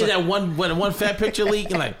and then you just get that one fat picture leak,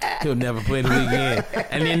 and like, he'll never play in the league again.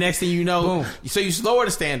 And then next thing you know, Boom. so you lower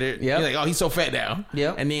the standard. Yep. You're like, oh, he's so fat now.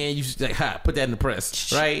 Yep. And then you just like, put that in the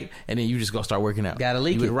press, right? And then you just go start working out. Gotta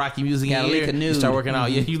leak you with it. Rocky music Gotta in your leak ear, a nude. you start working out.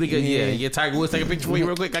 Yeah, you leak a, Yeah. yeah, Tiger Woods take a picture for you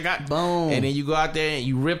real quick. Boom. And then you go out there and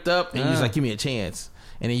you ripped up, and you just like, give me a chance.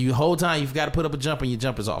 And then you whole time you've got to put up a jump, and your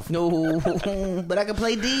jumper's off. No, but I can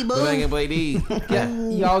play D, bro. But I can play D. Yeah.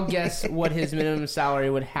 Y'all guess what his minimum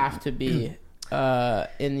salary would have to be in the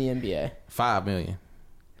NBA? $5 million.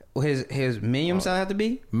 His minimum salary have to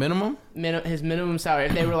be Minimum? His minimum salary.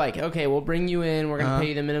 If they were like, okay, we'll bring you in, we're gonna pay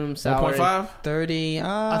you the minimum salary. 1.5? 30.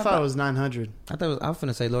 I thought it was 900. I was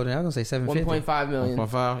gonna say low. I was gonna say 750. 1.5 million.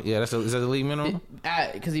 1.5? Yeah, is that the league minimum?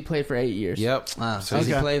 Because he played for 8 years. Yep. So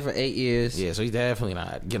he played for 8 years. Yeah, so he's definitely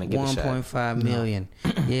not gonna get a shot. 1.5 million.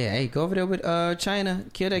 Yeah, hey, go over there with China.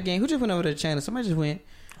 Kill that game. Who just went over to China? Somebody just went.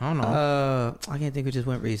 I don't know. I can't think who just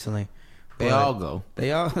went recently. They all go.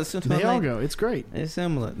 They all. They all go. It's great. It's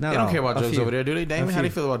similar. No, They don't care about a drugs few. over there, do they, Damon? A How do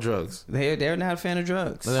you few. feel about drugs? They're not a fan of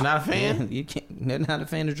drugs. They're not a fan? You can't. They're not a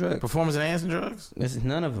fan of drugs. Performance enhancing drugs? It's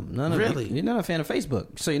none of them. None of Really? them. You're not a fan of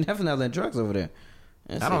Facebook, so you're definitely not letting drugs over there.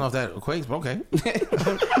 I don't know if that equates, but okay.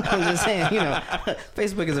 I'm just saying,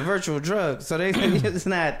 Facebook is a virtual drug, so they're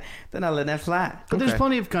not letting that fly. But there's Okay.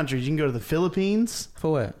 plenty of countries. You can go to the Philippines.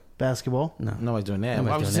 For what? basketball. No. Nobody's doing that. Why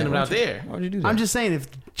Nobody's would you doing send that. them out there? Why would you do that? I'm just saying, if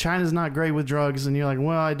China's not great with drugs, and you're like,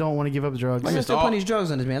 well, I don't want to give up drugs. Why you still putting these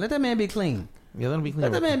drugs on this man? Let that man be clean. Yeah, let them be clean.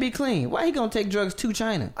 Let that man be clean. Why he gonna take drugs to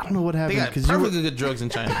China? I don't know what They happened got because you perfectly good drugs in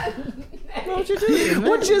China. What you do?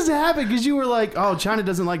 what just happened? Because you were like, oh, China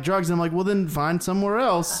doesn't like drugs. And I'm like, well, then find somewhere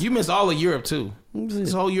else. You missed all of Europe too.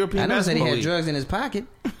 This whole European I never said he basketball had league. drugs in his pocket.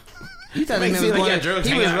 You thought Makes this man it seem was, like he had drugs he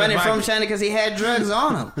hanging was out in running his from pocket. China because he had drugs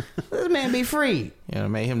on him. Let this man be free. Yeah,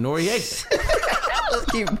 made him Noriega. Let's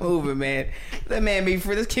keep moving, man. Let man be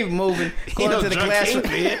free. Let's keep moving. He Going no to the drug classroom.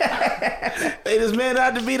 kingpin. They this man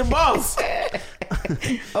out to be the boss.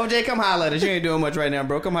 OJ, come holler at us. You ain't doing much right now,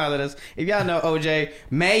 bro. Come holler at us. If y'all know OJ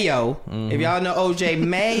Mayo, if y'all know OJ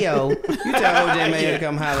Mayo, you tell OJ Mayo to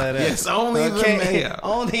come holler at us. Yes, only the Mayo.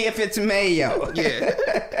 Only if it's Mayo.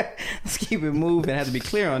 Yeah. Let's keep it moving. Have to be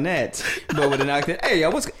clear on that. But with an accent, hey, yo,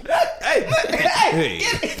 what's Hey.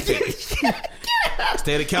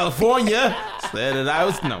 State of California. State of I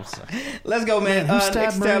was no. Sorry. Let's go, man. Who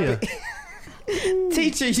stabbed Maria?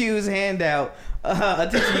 Teacher used handout. A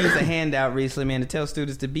teacher used a handout recently, man, to tell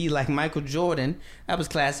students to be like Michael Jordan. That was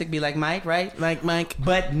classic. Be like Mike, right? Like Mike.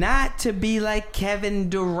 But not to be like Kevin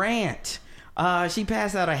Durant. She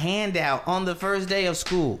passed out a handout on the first day of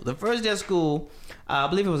school. The first day of school, I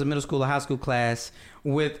believe it was a middle school or high school class,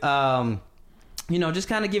 with just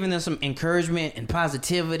kind of giving them some encouragement and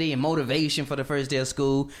positivity and motivation for the first day of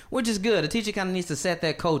school, which is good. A teacher kind of needs to set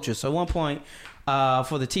that culture. So at one point,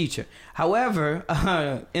 for the teacher. However,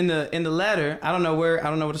 in the letter, I don't know where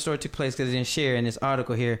the story took place because it didn't share in this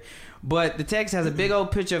article here, but the text has a big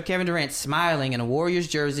old picture of Kevin Durant smiling in a Warriors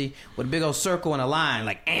jersey with a big old circle and a line,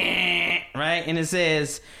 like, right? And it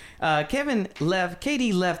says,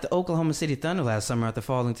 KD left the Oklahoma City Thunder last summer after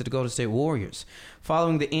falling to the Golden State Warriors.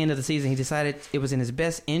 Following the end of the season, he decided it was in his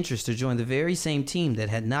best interest to join the very same team that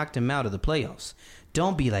had knocked him out of the playoffs.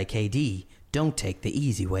 Don't be like KD. Don't take the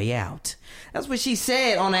easy way out. That's what she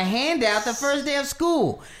said on a handout the first day of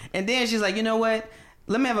school. And then she's like, you know what?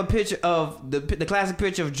 Let me have a picture of the classic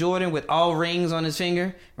picture of Jordan with all rings on his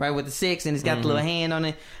finger, right, with the 6, and he's got the little hand on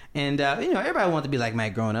it. And, everybody wanted to be like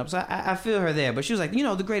Mike growing up, so I feel her there. But she was like,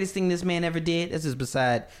 the greatest thing this man ever did, this is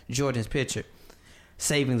beside Jordan's picture.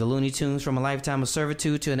 Saving the Looney Tunes from a lifetime of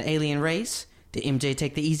servitude to an alien race. Did MJ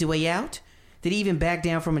take the easy way out? Did he even back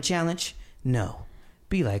down from a challenge? No.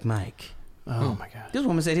 Be like Mike. Oh, my God. This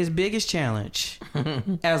woman said his biggest challenge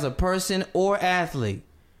as a person or athlete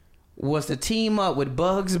was to team up with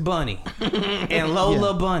Bugs Bunny and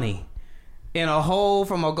Lola Bunny in a hole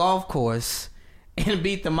from a golf course and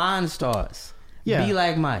beat the Monstars. Yeah. Be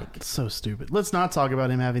like Mike. It's so stupid. Let's not talk about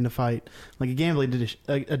him having to fight like a gambling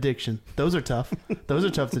addiction. Those are tough. Those are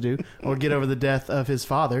tough to do. Or get over the death of his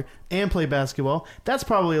father and play basketball. That's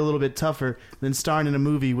probably a little bit tougher than starring in a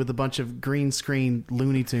movie with a bunch of green screen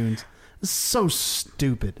Looney Tunes. It's so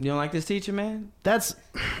stupid. You don't like this teacher, man?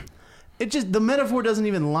 The metaphor doesn't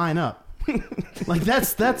even line up. Like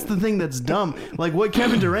that's the thing that's dumb. Like what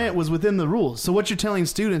Kevin Durant was within the rules. So what you're telling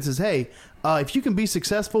students is, hey, if you can be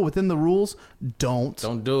successful within the rules, don't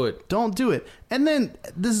do it. Don't do it. And then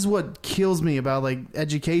this is what kills me about like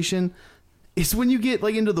education. Is when you get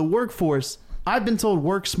like into the workforce, I've been told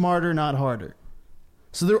work smarter, not harder.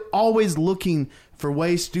 So they're always looking for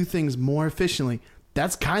ways to do things more efficiently.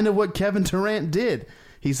 That's kind of what Kevin Durant did.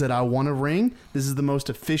 He said, I want a ring. This is the most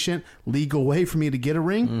efficient, legal way for me to get a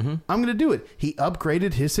ring. Mm-hmm. I'm going to do it. He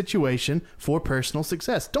upgraded his situation for personal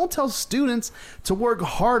success. Don't tell students to work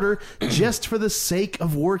harder just for the sake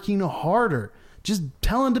of working harder. Just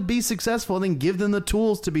tell them to be successful and then give them the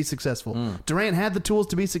tools to be successful. Durant had the tools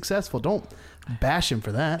to be successful. Don't bash him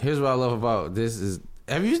for that. Here's what I love about this is,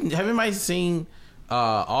 have anybody seen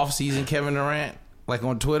off-season Kevin Durant, like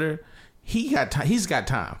on Twitter? He's got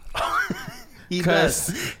time. He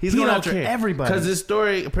does. He's going after everybody. Because this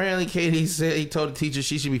story, apparently Katie said he told the teacher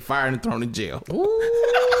she should be fired and thrown in jail.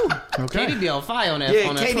 Ooh. Okay. Katie be on fire on that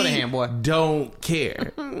Katie Twitter hand, boy. Don't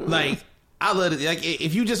care. Like, I love it. Like,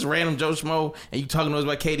 if you just random Joe Schmo and you talking to us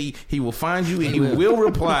about Katie, he will find you and he will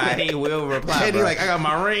reply. He will reply. Katie, bro. like, I got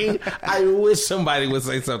my ring. I wish somebody would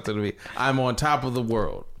say something to me. I'm on top of the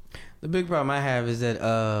world. The big problem I have is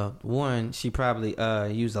that one, she probably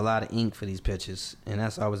used a lot of ink for these pictures, and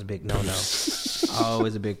that's always a big no.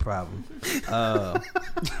 Always a big problem.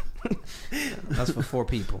 That's for 4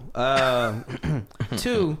 people.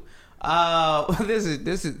 2, this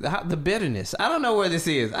is the bitterness. I don't know where this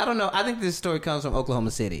is. I don't know. I think this story comes from Oklahoma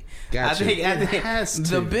City. Gotcha. I think has to.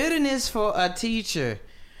 the bitterness for a teacher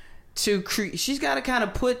she's got to kind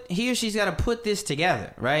of she's got to put this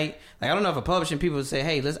together, right? Like, I don't know if a publishing people would say,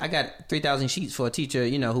 hey, I got 3,000 sheets for a teacher,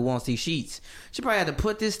 who wants these sheets. She probably had to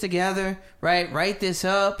put this together, right? Write this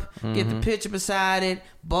up, get the picture beside it,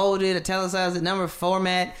 bold it, italicize it, number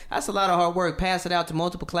format. That's a lot of hard work. Pass it out to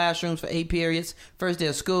multiple classrooms for 8 periods, first day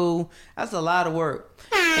of school. That's a lot of work.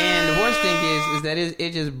 And the worst thing is that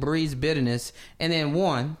it just breeds bitterness. And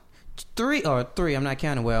then three, I'm not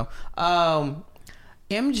counting well.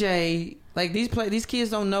 MJ, like these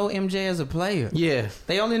kids don't know MJ as a player. Yeah,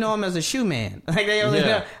 they only know him as a shoe man. Like they only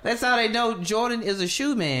know, that's how they know Jordan is a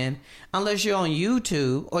shoe man. Unless you're on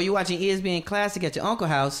YouTube or you're watching ESPN Classic at your uncle's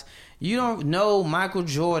house, you don't know Michael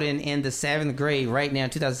Jordan in the 7th grade right now,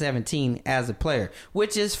 2017, as a player,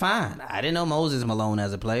 which is fine. I didn't know Moses Malone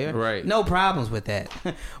as a player. Right. No problems with that.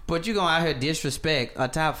 But you're going to out here disrespect a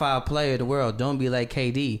top 5 player in the world. Don't be like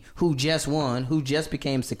KD, who just won, who just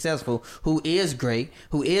became successful, who is great,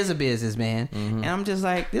 who is a businessman. And I'm just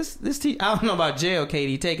like, this I don't know about jail,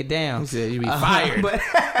 KD. Take it down. He said you'd be fired. But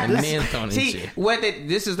and then thrown in jail.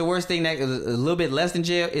 This is the worst thing that is a little bit less than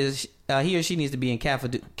jail is he or she needs to be in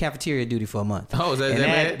cafeteria duty for a month. Oh, is that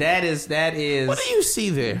bad? That is. What do you see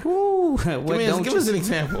there? Ooh, Give us an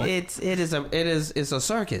example. It's a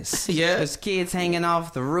circus. Yeah. There's kids hanging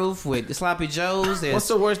off the roof with sloppy joes. What's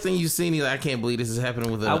the worst thing you've seen? I can't believe this is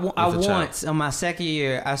happening with a child. Once on my 2nd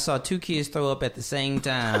year, I saw 2 kids throw up at the same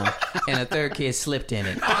time, and a 3rd kid slipped in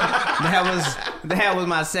it. That was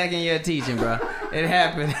my 2nd year teaching, bro. It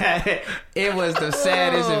happened. It was the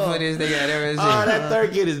saddest and funniest thing I'd ever seen. Oh, that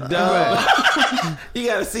 3rd kid is dumb. You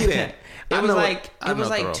gotta see that. It was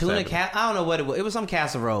like tuna cat. I don't know what it was. It was some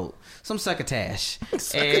casserole, some succotash,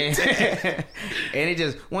 and it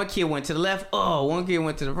just one kid went to the left. Oh, one kid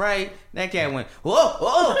went to the right. That cat went whoa,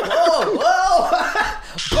 boom,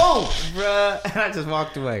 bruh. And I just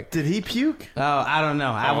walked away. Did he puke? Oh, I don't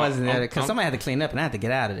know. I wasn't there because somebody had to clean up and I had to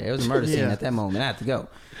get out of there. It was a murder scene at that moment. I had to go.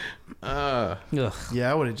 Ugh.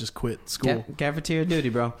 Yeah, I would have just quit school. Cafeteria duty,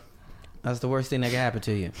 bro. That's the worst thing that could happen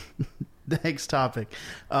to you. Next topic.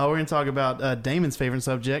 We're going to talk about Damon's favorite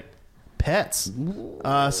subject, pets.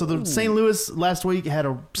 So the St. Louis last week had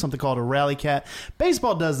something called a rally cat.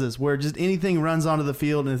 Baseball does this where just anything runs onto the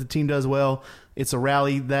field, and if the team does well, it's a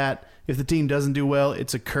rally that. If the team doesn't do well,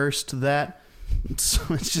 it's a curse to that. So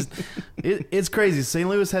it's just, it's crazy. St.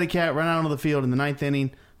 Louis had a cat run out onto the field in the 9th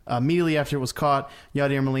inning. Immediately after it was caught,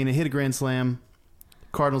 Yadier Molina hit a grand slam.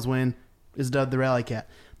 Cardinals win. Is dubbed the rally cat.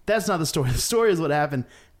 That's not the story. The story is what happened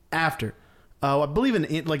after. I believe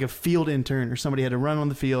like a field intern or somebody had to run on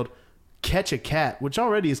the field, catch a cat, which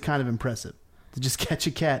already is kind of impressive. To just catch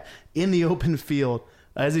a cat in the open field.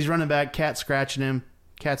 As he's running back, cat scratching him.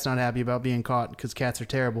 Cat's not happy about being caught because cats are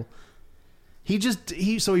terrible.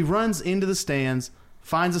 So he runs into the stands,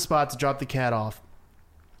 finds a spot to drop the cat off.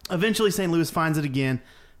 Eventually, St. Louis finds it again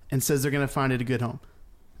and says they're going to find it a good home.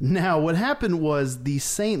 Now, what happened was the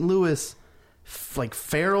St. Louis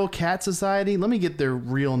Feral Cat Society. Let me get their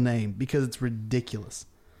real name because it's ridiculous.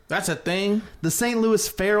 That's a thing? The St. Louis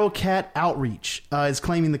Feral Cat Outreach is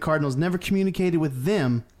claiming the Cardinals never communicated with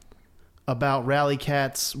them about Rally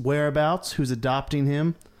Cat's whereabouts, who's adopting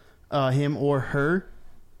him or her,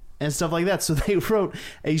 and stuff like that. So they wrote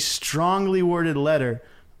a strongly worded letter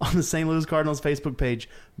on the St. Louis Cardinals Facebook page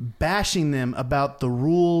bashing them about the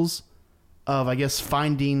rules of, I guess,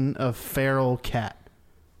 finding a feral cat.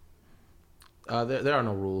 There are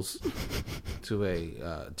no rules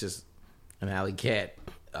to just an alley cat.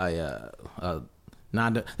 There are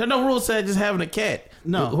no rules to just having a cat.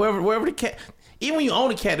 No, wherever the cat. Even when you own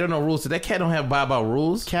a cat, there are no rules. So that cat don't have by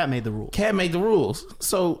rules. Cat made the rules. Cat made the rules.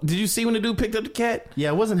 So did you see when the dude picked up the cat? Yeah,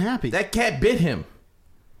 I wasn't happy. That cat bit him.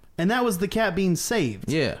 And that was the cat being saved.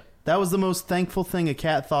 Yeah. That was the most thankful thing a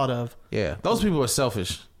cat thought of. Yeah. Those people are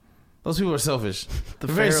selfish. They're very selfish.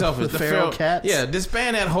 The feral cats? Yeah,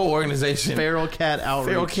 disband that whole organization. Feral Cat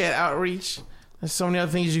Outreach. Feral Cat Outreach. There's so many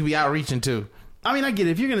other things you could be outreaching to. I mean, I get it.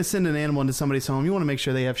 If you're going to send an animal into somebody's home, you want to make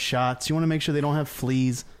sure they have shots. You want to make sure they don't have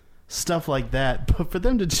fleas. Stuff like that. But for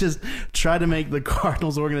them to just try to make the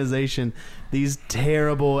Cardinals organization these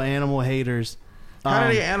terrible animal haters. How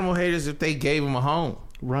are they animal haters if they gave them a home?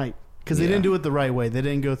 Right. Because they didn't do it the right way. They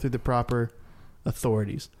didn't go through the proper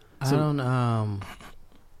authorities. So,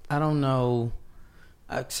 I don't know.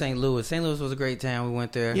 St. Louis. St. Louis was a great time. We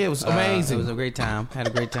went there. Yeah, it was amazing. It was a great time. Had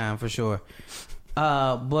a great time for sure.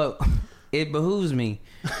 But it behooves me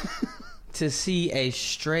to see a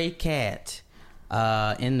stray cat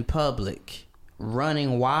in the public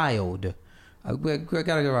running wild. We gotta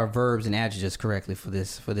get our verbs and adjectives correctly for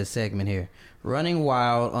this segment here. Running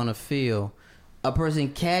wild on a field. A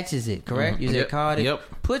person catches it, correct? You said caught it,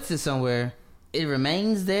 puts it somewhere, it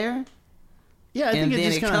remains there. Yeah, I think And it then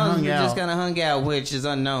just it kind of comes, hung it out. just kind of hung out, which is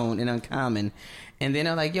unknown and uncommon. And then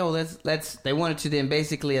they're like, yo, let's. They wanted to then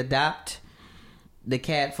basically adopt the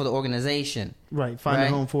cat for the organization. Right, find a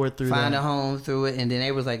home for it through Find that. a home through it, and then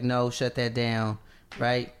they was like, no, shut that down.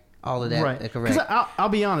 Right, all of that. Right, Correct. I'll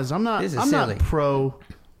be honest, I'm This is not silly. pro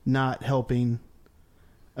not helping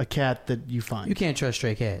a cat that you find. You can't trust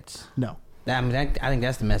stray cats. No. I mean, I think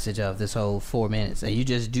that's the message of this whole 4 minutes. And you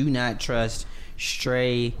just do not trust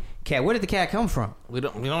stray cat. Where did the cat come from? We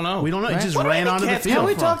don't know. We don't know. Right. It just Where ran did onto the cats field. Have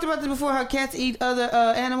we from? talked about this before? How cats eat other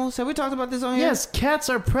animals? Have we talked about this on here? Yes, cats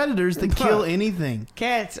are predators that kill anything.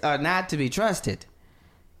 Cats are not to be trusted.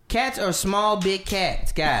 Cats are small, big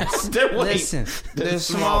cats, guys. Wait. Listen, they're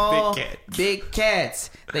small, big cats.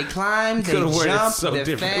 They climb, they Could've worded it jump, so they're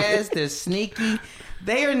differently. fast, they're sneaky.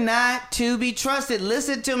 They are not to be trusted.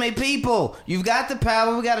 Listen to me, people. You've got the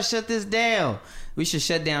power. We got to shut this down. We should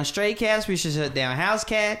shut down stray cats. We should shut down house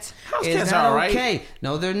cats. House It's cats not are all right. okay.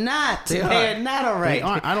 No, they're not. They They're are. not all They right.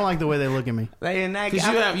 aren't. I don't like the way they look at me. They are not.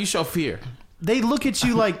 Because you show fear. They look at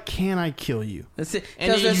you like, can I kill you? That's it.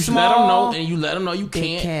 And then Because they're you small. let them know, and you let them know you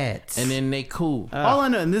big can't. cats. And then they cool. All I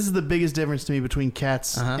know, and this is the biggest difference to me between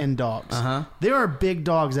cats and dogs. There are big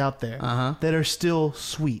dogs out there that are still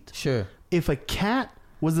sweet. Sure. If a cat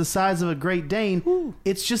was the size of a Great Dane,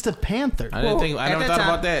 it's just a panther. I didn't think. I At never that thought time-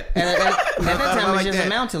 about that. At that time, like it's just that. a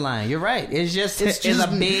mountain lion. You're right. It's just It's it's a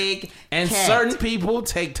just- big And cat. certain people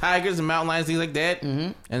take tigers and mountain lions, things like that,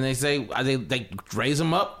 and they say they raise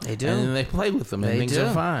them up. They do. and then they play with them, and They things do.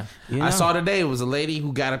 are fine. You know. I saw today it was a lady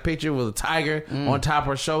who got a picture with a tiger on top of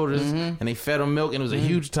her shoulders, and they fed her milk, and it was a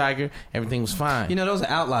huge tiger. Everything was fine. You know, those are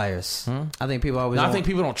outliers. I think people always. No, I want- think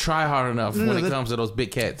people don't try hard enough when it that- comes to those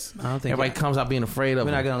big cats. I don't think- Everybody comes out being afraid of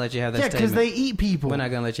we're them. not gonna let you have that Yeah, because statement. they eat people. We're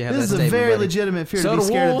not gonna let you have this that is a statement, very buddy. legitimate fear So to be the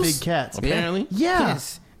scared of wolves? big cats. Apparently, Yeah.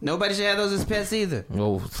 Yes. Nobody should have those as pets either.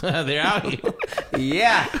 well, they're out here.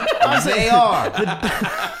 Yeah, they are.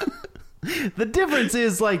 The difference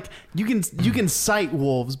is like you can sight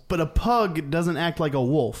wolves, but a pug doesn't act like a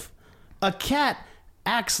wolf. A cat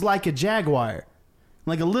acts like a jaguar.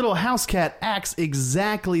 Like a little house cat acts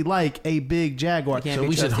exactly like a big jaguar. can't So be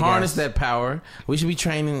we should trusted, harness guys. that power. We should be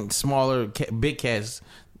training big cats.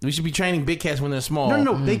 We should be training big cats when they're small.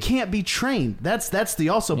 No, they can't be trained. That's the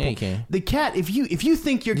also Yeah, you point. can. The cat, if you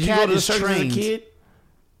think your Did you cat go to the is circus trained, as a kid?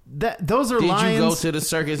 those are Did lions. you go to the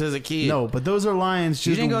circus as a kid? No, but those are lions just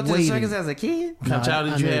You didn't go to the waiting. circus as a kid? What kind of child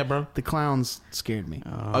did you I know. have, bro? The clowns scared me.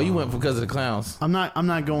 Oh, you went because of the clowns. I'm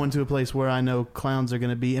not going to a place where I know clowns are going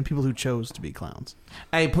to be and people who chose to be clowns.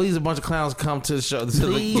 Hey, please, a bunch of clowns come to the show, to the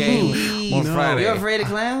Please. game on No. Friday. You're afraid of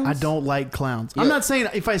clowns? I don't like clowns. I'm not saying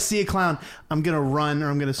if I see a clown, I'm going to run or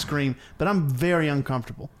I'm going to scream, but I'm very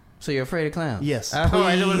uncomfortable. So you're afraid of clowns? Yes. I just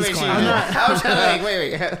wanna Please, make sure clown. you know. I'm not- I was trying to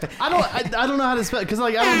wait. I don't know how to spell it because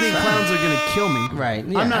like I don't think clowns are going to kill me. Right.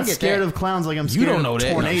 Yeah, I'm I not get scared that. of clowns like I'm scared don't know of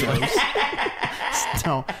that. tornadoes.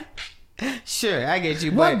 No. Sure, I get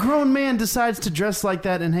you. What But grown man decides to dress like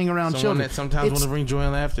that and hang around Someone children? that sometimes want It's- to bring joy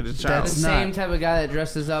and laughter to the child. That's The same not. type of guy that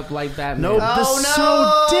dresses up like Batman. Nope. Oh, This is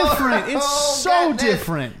no. so different. It's Oh, so God, that's-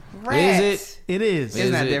 different. rats. Is It is. It's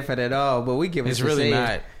Is not it? different at all, but we give it It's to really say it.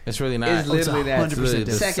 not. It's really not. It's literally that. 100% It's really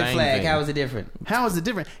the Second same flag. thing. How is it different? How is it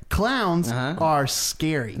different? Clowns are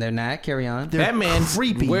scary. They're not. Carry on. They're Batman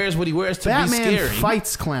creepy. wears what he wears to Batman be scary.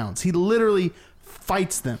 fights clowns. He literally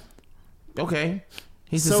fights them. Okay,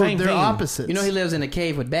 he's the So same they're thing. opposites. You know he lives in a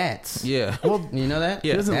cave with bats. Yeah. Well, You know that?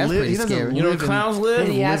 Yeah. he doesn't That's live. pretty He doesn't scary. You know where live in- clowns he live? doesn't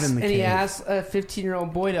And he live asks, in the and he cave. asks a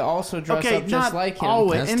 15-year-old boy to also dress Okay, up just not like him.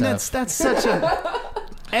 always, That's and tough. that's such a.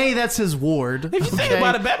 That's his ward. If you think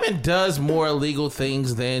about it, Batman does more illegal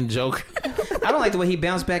things than Joker. I don't like the way he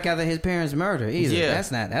bounced back after his parents' murder either. Yeah. That's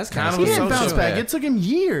kind Kind of of He a didn't social bounce back. bad. It took him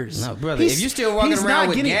years. No, brother. He's- If you're still walking he's around not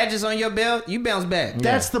with getting- gadgets on your belt, you bounce back.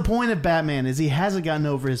 That's the point of Batman is he hasn't gotten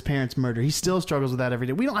over his parents' murder. He still struggles with that every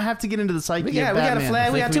day. We don't have to get into the psyche We got of a Batman.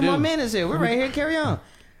 flag. We got we 2 more do. minutes here. We're right here. Carry on.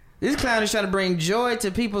 This clown is trying to bring joy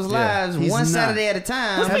to people's lives He's one not. Saturday at a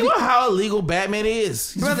time. Think about how illegal Batman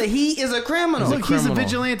is. Brother, he is a criminal. Look, he's a criminal.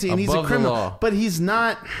 vigilante and he's a Above the criminal, law. but he's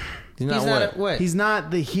not. He's not He's what? not a, what? He's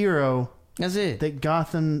not the hero That's it. that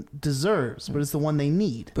Gotham deserves, but it's the one they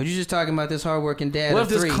need. But you're just talking about this hardworking dad What of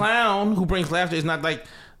if this 3. clown who brings laughter is not like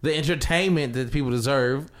the entertainment that people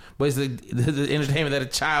deserve, but it's the entertainment that a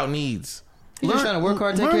child needs? He's just trying to work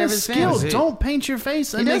hard, take learn care a of his skill. family. That's it. Don't paint your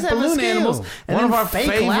face and He make does have a balloon skill. animals and One of then our fake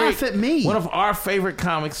favorite laugh at me. One of our favorite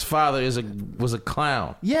comics' father was a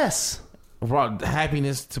clown. Yes. Brought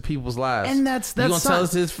happiness to people's lives. And that's you gonna not- tell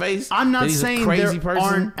us to his face? I'm not that he's saying a crazy there person.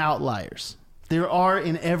 aren't outliers. There are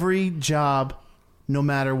in every job, no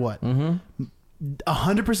matter what. Mm-hmm.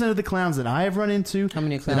 100% of the clowns that I have run into. How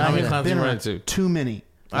many that clowns? I How many have clowns been you run around, into? Too many.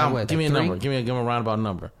 What, give me a like number. Give me a roundabout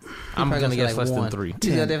number. I'm Probably gonna gonna guess say, less like, than one. 3.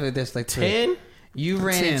 Yeah, definitely that's like 10? You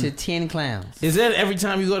ran 10. into 10 clowns. Is that every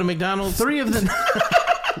time you go to McDonald's? 3 of them.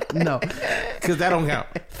 No, Because that don't count.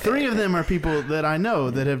 3 of them are people that I know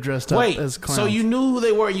that have dressed up Wait, as clowns. so you knew who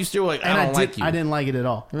they were and you still were like, and I don't like you. I didn't like it at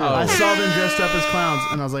all. Oh. I saw them dressed up as clowns,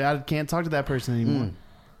 and I was like, I can't talk to that person anymore.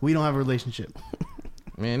 We don't have a relationship.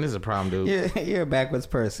 Man, this is a problem, dude. You're a backwards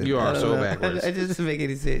person. You are I don't so know. backwards. It doesn't make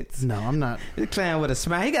any sense. No, I'm not. The clown with a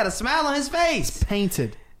smile. He got a smile on his face.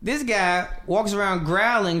 Painted. This guy walks around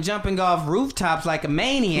growling, jumping off rooftops like a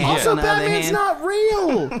maniac. Also, on the other Batman's hand. not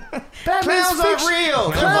real. Batman's Clowns aren't fiction. real.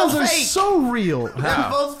 They're Clowns both are fake. so real. They're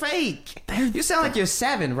both fake. You sound like you're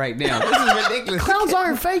 7 right now. This is ridiculous. Clowns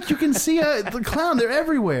aren't fake. You can see the clown. They're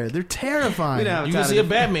everywhere. They're terrifying. We don't have You time can to see a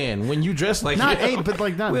Batman when you dress like Not him. 8, but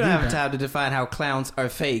like not. We don't do have that. time to define how clowns are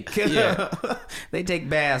fake. Yeah. They take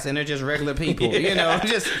baths and they're just regular people. Yeah. You know,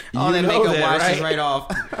 just all You that know makeup that, washes right? right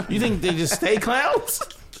off. You think they just stay clowns?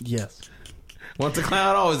 Yes. Once a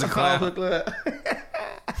clown, always a clown.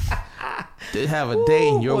 They have a day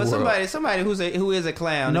in your Or world. somebody who is a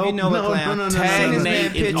clown. Nope, if you know no, a clown, no, send Tag his man Nate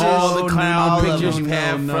in pictures. all the clown all of pictures them. you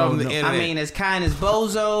have from the no. internet. I mean, as kind as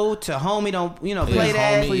Bozo to Homie, don't play Yeah,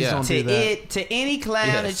 that. Homie, yeah. Don't to do that. it, to any clown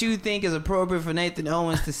Yes. that you think is appropriate for Nathan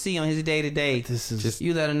Owens to see on his day to day. This is Just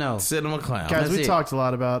You let him know. Sit him a clown. guys. That's We it. talked a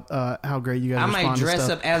lot about how great you guys. I might respond to dress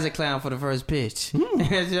stuff. up as a clown for the first pitch.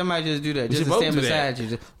 I might just do that. Just should to both stand do that. beside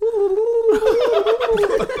you. Just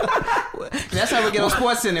That's how we get on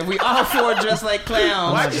Sports Center. We all 4 dressed like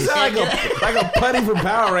clowns. Why'd you sound like a putty from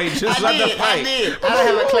Power Rangers? I did. I don't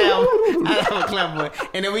have a clown. I don't have a clown boy.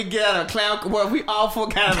 And then we get out a clown. Well, we all 4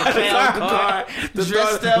 got out of a clown car.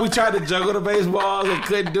 Dressed up. We tried to juggle the baseballs and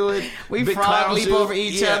couldn't do it. We Big frog clown leap shoes. over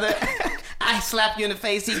each Yeah. other. I slap you in the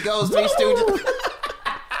face. He goes 3 Stooges.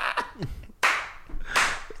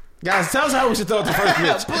 Guys, tell us how we should throw out the first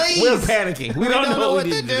pitch. Please. We're panicking. We don't know what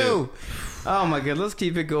we need to do. Oh my god, let's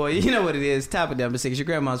keep it going. You know what it is. Topic number 6, your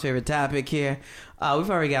grandma's favorite topic here. We've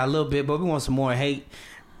already got a little bit, but we want some more hate.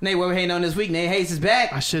 Nate, what we hating on this week? Nate Hates is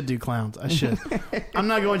back. I should do clowns. I should. I'm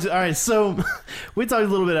not going to. All right, so we talked a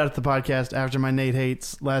little bit after the podcast after my Nate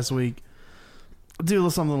Hates last week. I'll do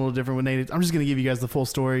something a little different with Nate Hates. I'm just going to give you guys the full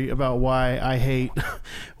story about why I hate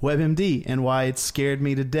WebMD and why it scared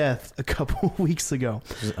me to death a couple of weeks ago.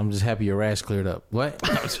 I'm just happy your rash cleared up. What?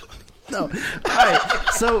 No. All right,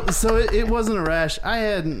 so it wasn't a rash. I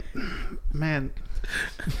had, man,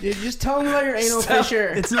 Dude, just tell me about your anal fissure.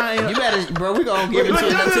 it's not. You better, bro, we gonna give it to We're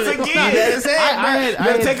you. doing this again. That's it, I bro.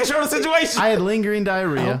 Better take control of the situation. I had lingering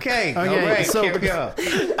diarrhea. Okay, all right, so here we go.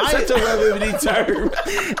 Such a WebMD term.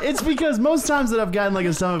 it's because most times that I've gotten like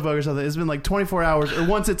a stomach bug or something, it's been like 24 hours, or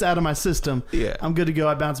once it's out of my system, Yeah. I'm good to go.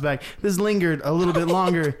 I bounce back. This lingered a little bit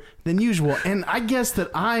longer than usual, and I guess that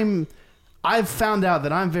I've found out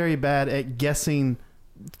that I'm very bad at guessing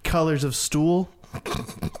colors of stool.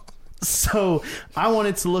 So I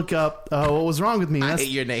wanted to look up what was wrong with me. I That's, hate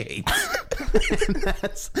your name.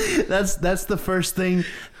 that's the first thing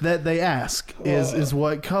that they ask is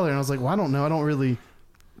what color, and I was like, well, I don't know. I don't really.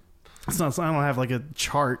 It's not. I don't have like a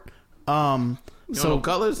chart. You don't know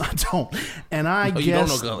colors? I don't. And I guess you don't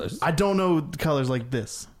know colors? I don't know colors like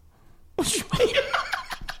this.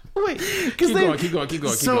 Wait, Keep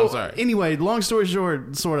going. So I'm sorry. anyway, long story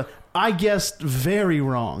short, sort of, I guessed very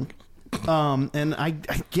wrong, and I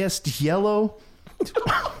guessed yellow.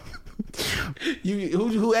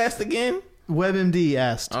 Who asked again? WebMD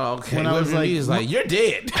asked. Oh, okay. When I was like, is like, you're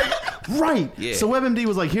dead. right. Yeah. So WebMD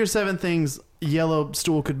was like, here's 7 things yellow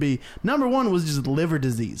stool could be. Number 1 was just liver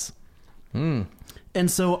disease. And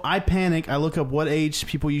so I panic. I look up what age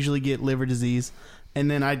people usually get liver disease. And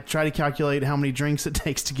then I try to calculate how many drinks it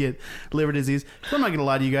takes to get liver disease. So I'm not going to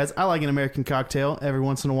lie to you guys. I like an American cocktail every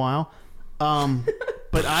once in a while.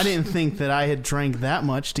 But I didn't think that I had drank that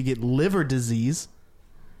much to get liver disease.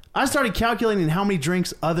 I started calculating how many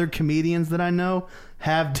drinks other comedians that I know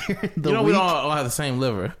have during the week. We all have the same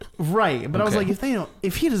liver. Right. But I was Okay. like,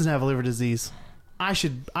 if he doesn't have liver disease, I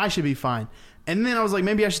should be fine. And then I was like,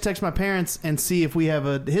 maybe I should text my parents and see if we have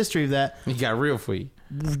a history of that. He got real for you.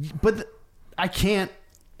 But I can't.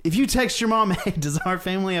 If you text your mom, hey, does our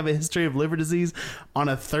family have a history of liver disease on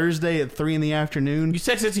a Thursday at 3 p.m? You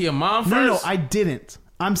texted to your mom first? No, I didn't.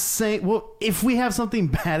 I'm saying, well, if we have something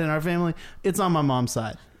bad in our family, it's on my mom's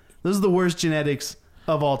side. Those are the worst genetics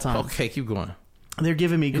of all time. Okay, keep going. They're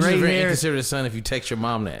giving me You're gray just a very hair. inconsiderate son if you text your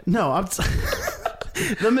mom that. No, I'm.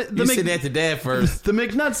 You said that to dad first. The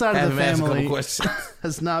McNutt side Have of the him ask a couple family questions.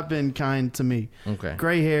 has not been kind to me. Okay.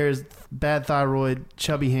 Gray hairs, bad thyroid,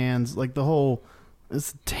 chubby hands, like the whole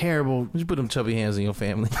It's terrible. You put them chubby hands in your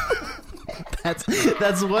family.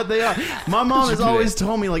 That's what they are. My mom has always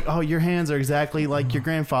told me, like, oh, your hands are exactly like your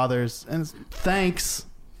grandfather's. And thanks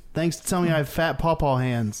to tell me I have fat pawpaw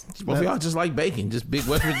hands. Both of y'all just like bacon. Just big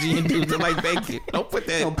West Virginia dudes that like bacon. Don't put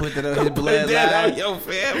that on his put bloodline. that on your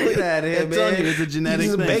family. Get out of here, I'm telling you, man. it's a genetic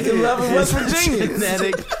He's a thing. bacon lover West It's a Virginia.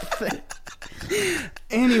 genetic thing.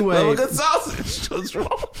 Anyway, Love a good sausage. What's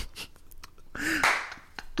wrong?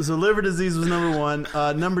 so liver disease was number 1.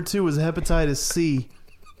 Number 2 was hepatitis C.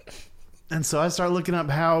 And so I start looking up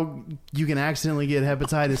how you can accidentally get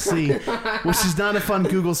hepatitis C, which is not a fun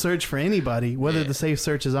Google search for anybody, whether the safe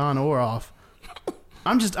search is on or off.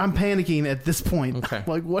 I'm panicking at this point. Okay.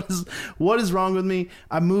 Like, what is wrong with me?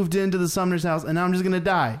 I moved into the Sumner's house, and now I'm just gonna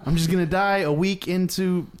die. I'm just gonna die a week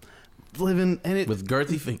into living, and it With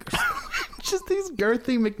girthy fingers. just these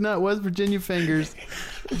girthy McNutt West Virginia fingers,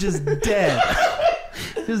 just dead.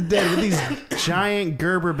 Just dead with these giant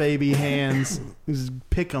Gerber baby hands. Just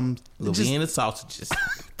pick them. Louisiana sausages.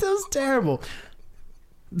 That was terrible.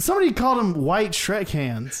 Somebody called them white Shrek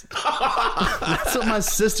hands. That's what my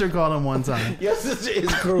sister called them one time. Your sister is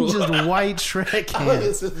cruel. Just white Shrek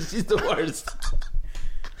hands. She's the worst.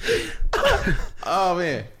 Oh,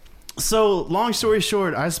 man. So, long story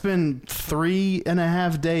short, I spent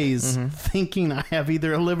 3.5 days thinking I have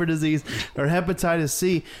either a liver disease or hepatitis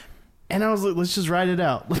C. And I was like, let's just write it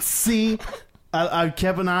out. Let's see. I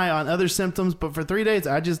kept an eye on other symptoms, but for 3 days,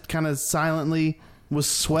 I just kind of silently was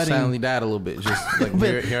sweating. Silently died a little bit. Just like,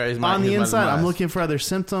 But here is my, on the here's my inside, I'm demise. looking for other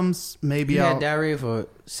symptoms. Maybe You I'll... had diarrhea for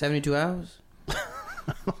 72 hours?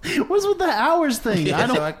 What's with the hours thing? I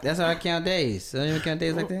don't... That's how I count days. So don't even count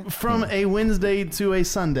days like that? From a Wednesday to a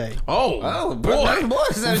Sunday. Oh, boy. Boy,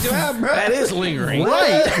 72 hours, bro. That is lingering.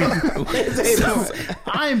 Right. So,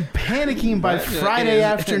 I'm panicking by Friday It is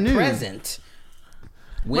afternoon. Present.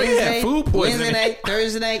 Well, you had food poisoning. Wednesday night,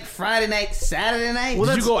 Thursday night, Friday night, Saturday night. Well,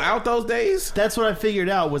 did you that's- go out those days? That's what I figured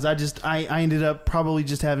out was I ended up probably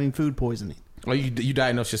just having food poisoning. Or you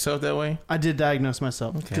diagnosed yourself that way? I did diagnose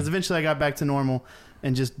myself because eventually I got back to normal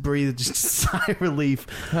and just breathed just a sigh of relief.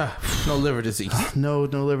 No liver disease. No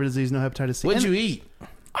liver disease, no hepatitis C. What'd And you eat?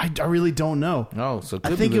 I really don't know. Oh, so it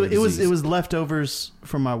could I think be liver it was disease. leftovers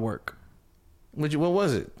from my work. What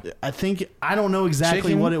was it? I don't know exactly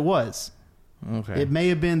Chicken? what it was. Okay. It may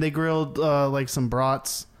have been they grilled like some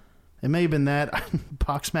brats. It may have been that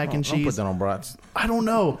box mac and Don't put cheese. that on brats. I don't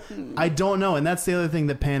know. And that's the other thing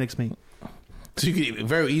that panics me. So you could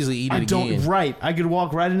very easily eat it again. Right. I could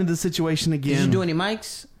walk right into the situation again. Did you do any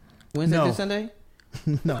mics Wednesday No. through Sunday?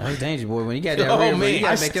 No. That's dangerous, boy. When you got Oh, diarrhea, man. you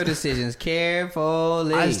got to make your decisions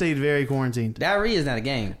carefully. I stayed very quarantined. Diarrhea is not a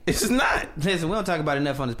game. It's not. Listen, we don't talk about it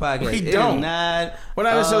enough on this podcast. We It is don't. not. We're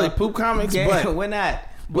not necessarily poop comics, but we're not.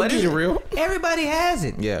 we'll But keep it real. Everybody has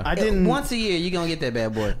it. Yeah. I didn't. Once a year, you're going to get that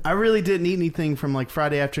bad boy. I really didn't eat anything from like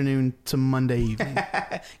Friday afternoon to Monday evening.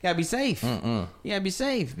 Gotta be safe. You gotta be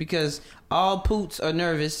safe because all poots are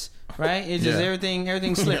nervous, right? It's just Yeah.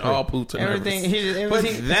 everything's slippery. All poots are everything, nervous.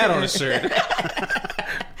 Everything, Put that on a shirt.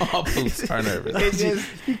 All poops are nervous. It's just,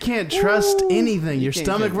 You can't trust anything. Your can't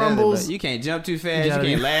stomach jump down the rumbles. butt. You can't jump too fast. You gotta You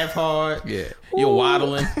can't be- laugh hard. Yeah. You're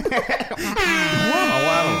waddling.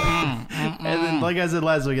 waddling. And then, like I said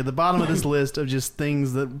last week, at the bottom of this list of just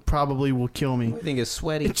things that probably will kill me, I think it's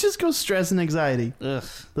sweaty. it just goes stress and anxiety. Ugh.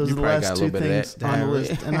 Those You are the probably got last a two little bit of things that. on the Diarrhea.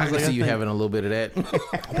 list. And I I was can like, see you think having a little bit of that.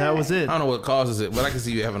 that was it. I don't know what causes it, but I can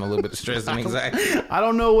see you having a little bit of stress and anxiety. I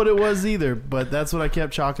don't know what it was either, but that's what I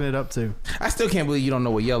kept chalking it up to. I still can't believe you don't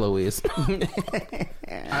know what yellow is.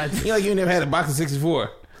 You never had a box of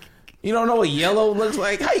 64. You don't know what yellow looks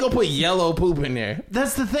like? How you gonna put yellow poop in there?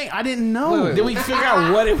 That's the thing. I didn't know. Wait. Did we figure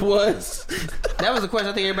out what it was? That was the question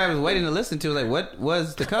I think everybody was waiting to listen to. Like, what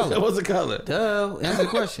was the color? What was the color? Duh. Answer the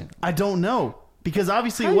question. I don't know. Because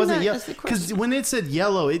obviously How it you wasn't not- yellow. that's the Because question. when it said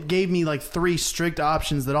yellow, it gave me like 3 strict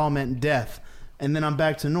options that all meant death. And then I'm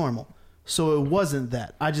back to normal. So it wasn't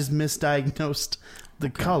that. I just misdiagnosed the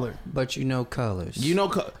color. But you know colors. You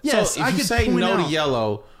know, Yes, so if I you could say point no out- to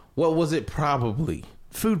yellow, what was it probably?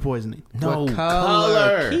 Food poisoning. No, What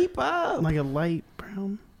color. Keep up. Like a light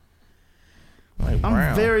brown. Like I'm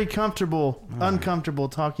brown. very uncomfortable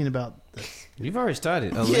talking about this. You've already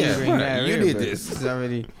started. A Yeah, lingering right. diarrhea, You did but this. It's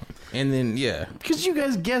already. And then Because you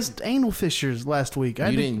guys guessed anal fissures last week. you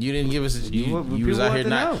didn't give us. You was people out here want to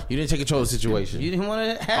know. You didn't take control of the situation. You didn't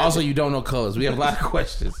want to have. Also, you don't know colors. We have a lot of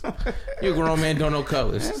questions. You're a grown man, don't know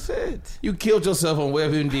colors. That's it. You killed yourself on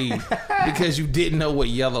WebMD because you didn't know what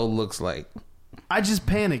yellow looks like. I just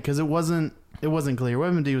panicked because it wasn't clear.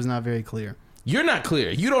 WebMD was not very clear. You're not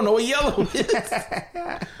clear. You don't know what yellow is.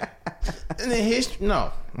 And then history.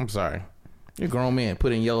 No, I'm sorry. You're a grown man.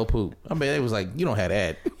 Put in yellow poop. I mean, it was like, you don't have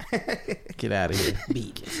that. Get out of here.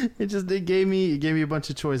 It gave me a bunch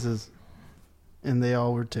of choices, and they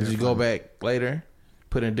all were terrible. Did you go back later?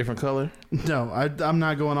 Put in a different color? No, I'm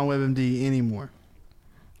not going on WebMD anymore.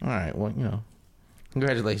 All right. Well,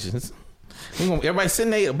 congratulations. Everybody send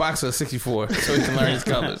Nate a box of 64 so he can learn his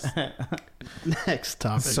colors. Next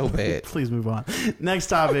topic. So bad. Please move on. Next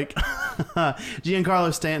topic.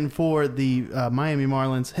 Giancarlo Stanton for the Miami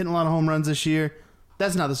Marlins. Hitting a lot of home runs this year.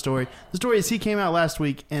 That's not the story. The story is he came out last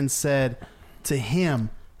week and said to him,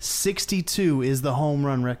 62 is the home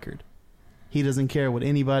run record. He doesn't care what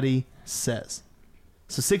anybody says.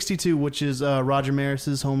 So 62, which is Roger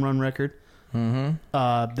Maris's home run record.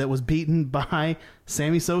 Mm-hmm. That was beaten by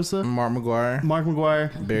Sammy Sosa, Mark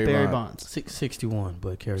McGuire, Barry Bonds. 61,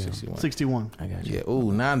 but carry 61. on. 61. I got you. Yeah.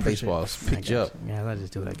 Ooh, non-baseballs. Picked you up. Yeah, I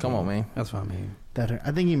just do that. Come on, man. That's what I mean. That hurt.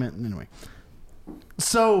 I think he meant anyway.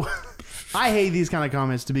 So I hate these kind of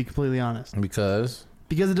comments, to be completely honest, Because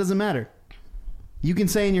it doesn't matter. You can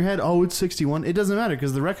say in your head, "Oh, it's 61." It doesn't matter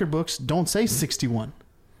because the record books don't say 61.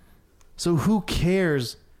 So who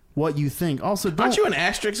cares what you think? Also, aren't you an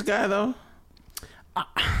asterisk guy though?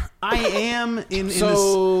 I am in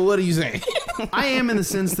So what are you saying? I am in the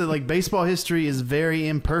sense that like baseball history is very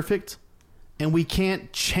imperfect, and we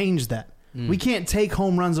can't change that. We can't take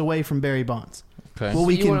home runs away from Barry Bonds. Okay. Well,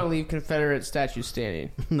 we you can. want to leave Confederate statues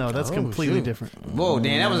standing. No, that's completely shoot. different. Whoa,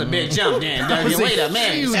 Dan, that was a big jump, Dan. Wait a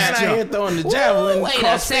minute. huge Out here throwing the javelin. Wait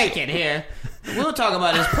a second here. We'll talk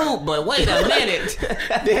about his poop, but wait a minute.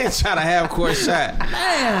 They shot a half-court shot.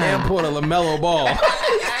 And pulled a LaMelo ball.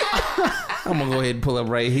 I'm gonna go ahead and pull up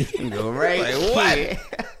right here. Go right Like, what? here.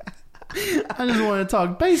 I just want to talk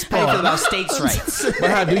How baseball. you feel about states' rights? But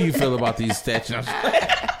how do you feel about these statues?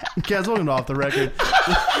 Guys, welcome to Off the Record.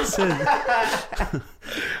 So,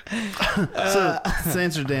 to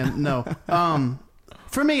answer Dan, no.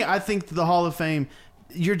 For me, I think the Hall of Fame,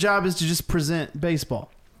 your job is to just present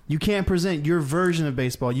baseball. You can't present your version of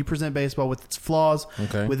baseball. You present baseball with its flaws,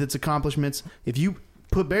 Okay. with its accomplishments. If you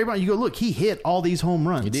put Barry Bonds, you go, look, he hit all these home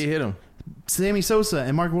runs. You did hit him. Sammy Sosa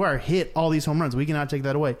and Mark McGuire hit all these home runs. We cannot take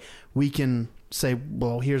that away. We can say,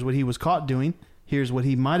 well, here's what he was caught doing. Here's what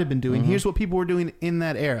he might have been doing. Here's what people were doing in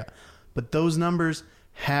that era. But those numbers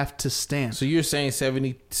have to stand. So you're saying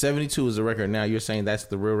 72 is the record now. You're saying that's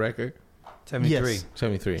the real record? 73. Yes.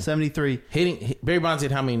 73. 73. Barry Bonds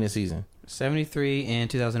hit how many in this season? 73 and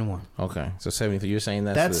 2001. Okay. So 73. You're saying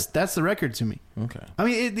that's That's the record to me. okay. I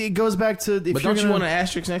mean, it goes back to if But you're don't you gonna, want an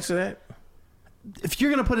asterisk next to that? if you're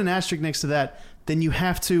going to put an asterisk next to that, then you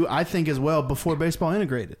have to, I think, as well, before baseball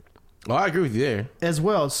integrated Oh, I agree with you there. as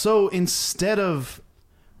well. So instead of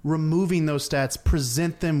removing those stats,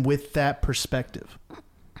 present them with that perspective.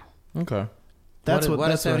 Okay. That's why what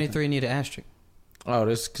does that's what I 73 need an asterisk? Oh,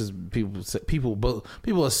 that's because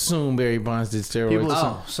people assume Barry Bonds did steroids. People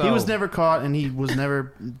assume. so- He was never caught and he was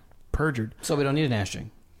never perjured. So we don't need an asterisk.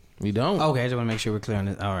 We don't. Okay, I just want to make sure we're clear on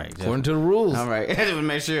this. All right. According to the rules. All right. I just want to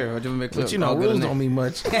make sure. But you know, rules don't mean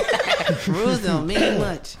much. Rules don't mean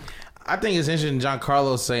much. I think it's interesting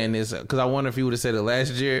Giancarlo saying this because I wonder if he would have said it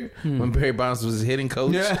last year when Barry Bonds was his hitting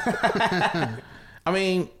coach. I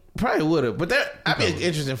mean, probably would have. But that'd be an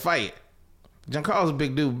interesting fight. Giancarlo's a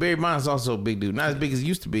big dude. Barry Bonds is also a big dude. Not as big as he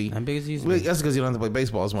used to be. Not big as he used to Well, be. that's because he don't have to play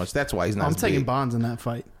baseball as much. That's why he's not I'm as taking big. Bonds in that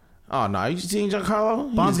fight. Oh, no. You seen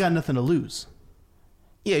Giancarlo? Bonds got nothing to lose.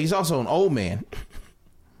 Yeah, he's also an old man.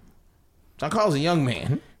 Giancarlo's a young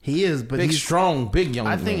man. He is, but Big, he's strong, big young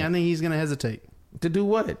I man. think he's going to hesitate. To do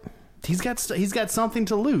what? He's got something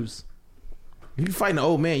to lose. If you fight an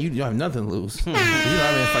old man, you don't have nothing to lose. You don't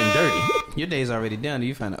have anything fighting dirty. Your day's already done.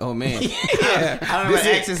 You find an old man. Yeah. I don't know what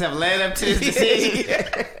actions have led up to this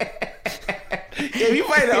decision. If you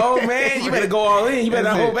fight an old man, you better go all in. You better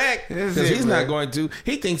not That's hold it. back. That's Because it, he's bro. not going to.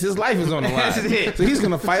 He thinks his life is on the line. That's it. So he's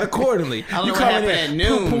going to fight accordingly. I don't You know what come in happened there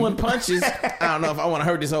at noon. pulling punches. I don't know if I want to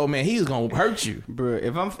hurt this old man. He's going to hurt you. Bro,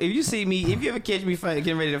 if you see me, if you ever catch me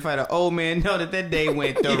getting ready to fight an old man, know that day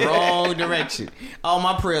went the wrong direction. All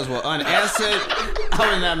my prayers were unanswered.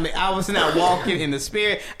 I was not walking in the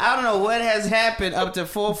spirit. I don't know what has happened up to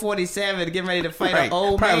 4:47 getting ready to fight an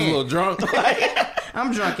old Probably man. was a little drunk.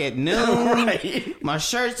 I'm drunk at noon. My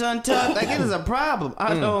shirt's untucked. Like, it is a problem.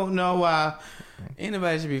 I don't know why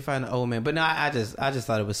anybody should be fighting an old man. But no, I just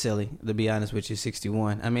thought it was silly, to be honest with you.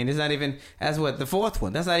 61. I mean, it's not even. That's what the fourth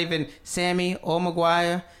one. That's not even Sammy or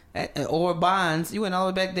McGuire or Bonds. You went all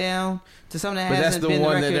the way back down to something that But that's hasn't the been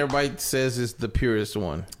one the that record. everybody says is the purest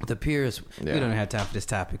one. The purest. Yeah. We don't have time for this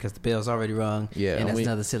topic because the bell's already rung. Yeah, and that's we-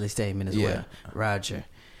 another silly statement as Yeah. well. Roger.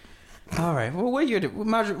 All right. Well, what year did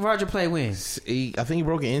Roger play when? I think he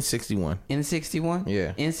broke it in 61. In 61?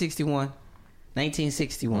 Yeah. In 61.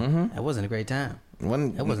 1961. That wasn't a great time.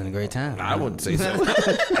 That wasn't a great time. I wouldn't say so.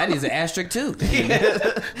 That needs an asterisk too.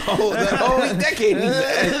 That whole decade needs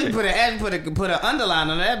to put an underline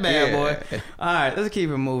on that bad boy. All right, let's keep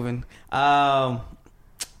it moving.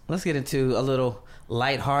 Let's get into a little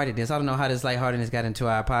lightheartedness. I don't know how this lightheartedness got into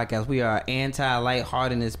our podcast. We are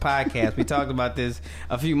anti-lightheartedness podcast. We talked about this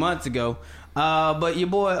a few months ago. But your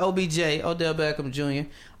boy OBJ, Odell Beckham Jr.,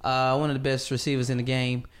 one of the best receivers in the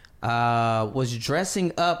game, was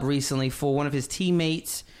dressing up recently for one of his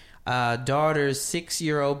teammates' daughter's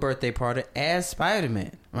 6-year-old birthday party as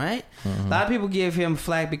Spiderman, right? A lot of people give him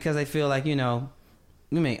flack because they feel like,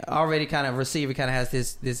 already kind of receiver kind of has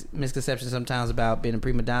this misconception sometimes about being a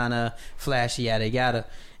prima donna, flashy, yada yada,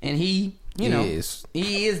 and he is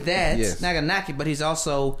that. Yes. Not gonna knock it, but he's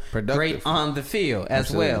also Productive. great on the field as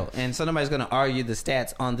Absolutely. well. And so nobody's gonna argue the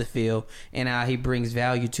stats on the field and how he brings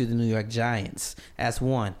value to the New York Giants. That's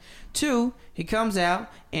one. Two, he comes out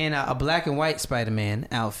in a black and white Spider-Man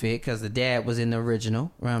outfit because the dad was in the original.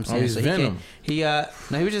 You know what I'm saying? he's Venom. He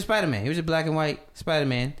was just Spider-Man. He was just black and white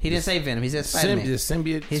Spider-Man. He didn't say Venom. He said Spider-Man.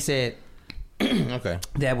 Symbiote. He said Okay.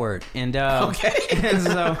 that word. And and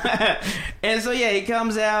so yeah, he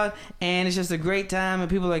comes out and it's just a great time and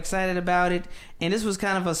people are excited about it. And this was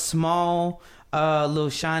kind of a small little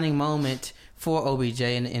shining moment for OBJ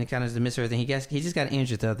and kind of the midst of everything. He just got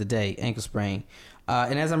injured the other day, ankle sprain.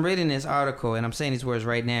 And as I'm reading this article and I'm saying these words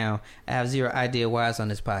right now, I have zero idea why it's on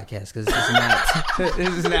this podcast because this is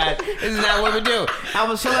not what we do. I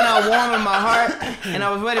was feeling all warm in my heart and I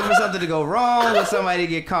was waiting for something to go wrong, or somebody to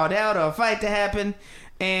get called out or a fight to happen,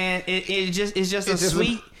 and it's just a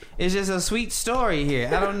sweet story here.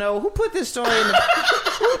 I don't know who put this story in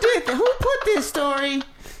who put this story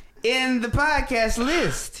in the podcast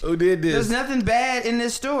list. Who did this? There's nothing bad in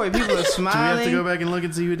this story. People are Do we smiling. have to go back and look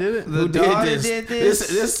and see who did it? The daughter did this.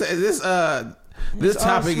 This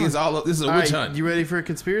topic is all. This is a All witch right, hunt. you ready for a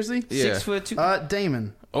conspiracy? Yeah. 6'2".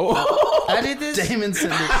 Damon. Oh, I did this. Damon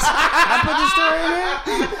sent it. I put the story in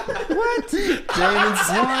there. What? Damon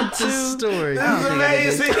sent the story.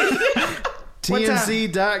 amazing.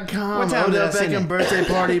 TMZ.com. What time did Odell I send Beckham it? birthday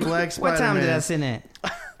party, Black Spider-Man. What time did I send that?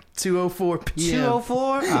 2:04 p.m.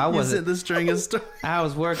 2:04. I You wasn't. sent the string of story. I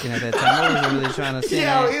was working at that time. I wasn't really trying to send Yo,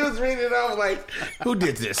 that. he was reading it off like, who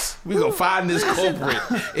did this? We gonna find this culprit.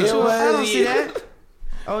 It I was don't see that.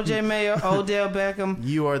 OJ Mayo, Odell Beckham,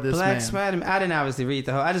 You are this Black man. Spider-Man. I didn't obviously read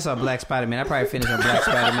the whole. I just saw Black Spider-Man. I probably finished on Black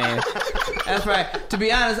Spider-Man. That's right. To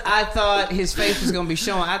be honest, I thought his face was gonna be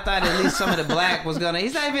showing. I thought at least some of the black was gonna.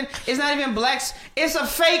 It's not even black. It's a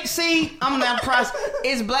fake. See, I'm not process.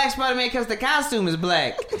 It's Black Spider-Man because the costume is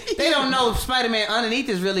black. They don't know Spider-Man underneath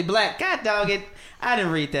is really black. God dog it. I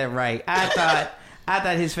didn't read that right. I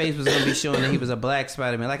thought his face was gonna be showing that he was a black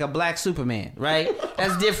Spider-Man, like a black Superman, right?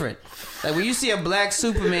 That's different. Like when you see a black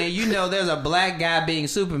Superman, you know there's a black guy being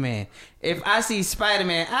Superman. If I see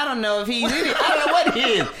Spider-Man, I don't know if he's in it. I don't know what he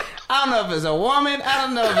is. I don't know if it's a woman. I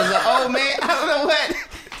don't know if it's an old man. I don't know what.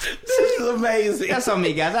 This is amazing. That's on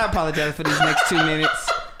me, guys. I apologize for these next 2 minutes.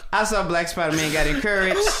 I saw Black Spider-Man got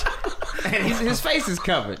encouraged, and his face is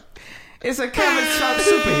covered. It's a covered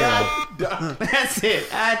superhero. That's it.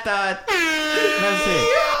 I thought that's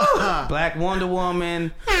it. Black Wonder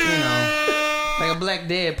Woman, like a black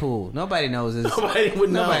Deadpool. Nobody knows this. Nobody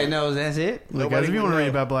would know. Nobody knows. That's it. Look, guys, if you want to read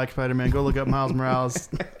about Black Spider-Man, go look up Miles Morales.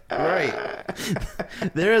 Right.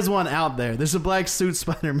 There is one out there. There's a black suit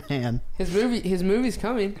Spider-Man. His movie's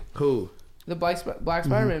coming. Who? The Black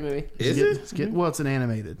Spider-Man movie. Is it? Well, it's an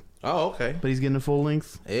animated, Oh, okay. but he's getting a full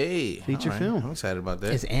length. Hey, Feature all right. film. I'm excited about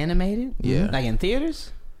that. It's animated. Yeah. Like in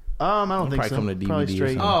theaters. I don't think probably so. come to DVD Probably or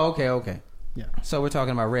straight. something. Oh, okay. Yeah. So we're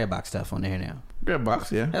talking about Redbox stuff on there now.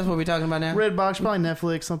 Redbox, yeah. That's what we're talking about now. Redbox, probably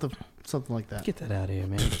Netflix, something like that. Get that out of here,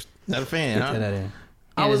 man. Not a fan, Get huh? that out of here.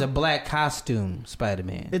 And it's a black costume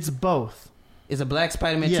Spider-Man. It's both. It's a black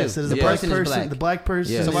Spider-Man Yes, too. it is The a black person is person. black. The black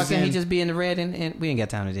person. Yes. So why is can't he in- just be in the red? And we ain't got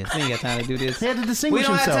time to do this. We ain't got time to do this. He had to We distinguish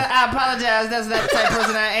don't have himself. time. I apologize. That's not the type of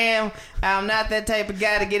person I am. I'm not that type of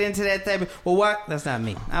guy to get into that type of. Well, what? That's not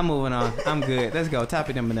me. I'm moving on. I'm good. Let's go.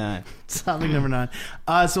 Topic number 9. Topic number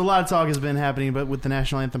 9. So a lot of talk has been happening, but with the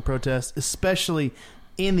national anthem protest, especially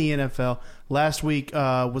in the NFL. Last week,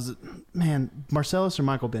 was it, Marcellus or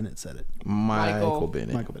Michael Bennett said it? Michael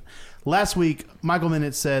Bennett. Michael Bennett. Last week, Michael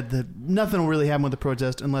Bennett said that nothing will really happen with the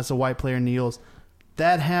protest unless a white player kneels.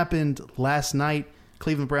 That happened last night,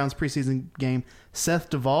 Cleveland Browns preseason game. Seth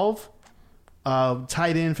DeVolve,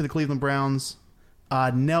 tight end for the Cleveland Browns,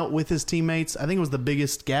 knelt with his teammates. I think it was the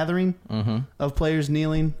biggest gathering of players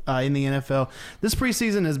kneeling in the NFL. This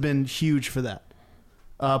preseason has been huge for that.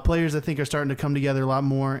 Players, I think, are starting to come together a lot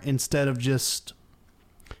more instead of just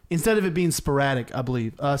instead of it being sporadic, I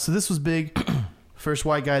believe. So this was big. First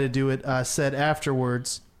white guy to do it said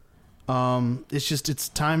afterwards, it's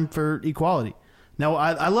time for equality. Now,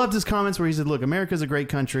 I loved his comments where he said, look, America's a great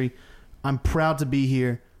country. I'm proud to be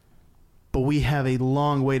here, but we have a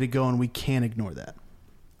long way to go, and we can't ignore that.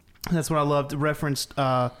 And that's what I loved. It referenced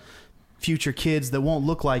future kids that won't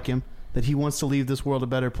look like him, that he wants to leave this world a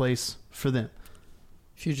better place for them.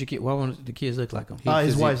 Future kid. Why won't the kids look like him?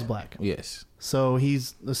 His wife's black. Yes. So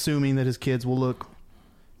he's assuming that his kids will look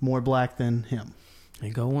more black than him.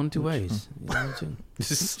 They go one of two ways.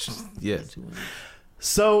 Yes.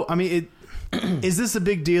 So, I mean, is this a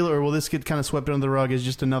big deal, or will this get kind of swept under the rug as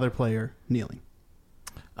just another player kneeling?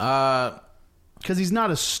 Because he's not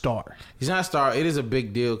a star. He's not a star. It is a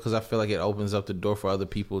big deal because I feel like it opens up the door for other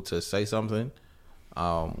people to say something,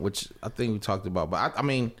 which I think we talked about. But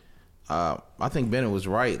I think Bennett was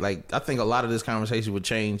right. Like, I think a lot of this conversation would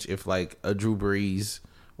change if like a Drew Brees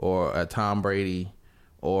or a Tom Brady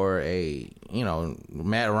or a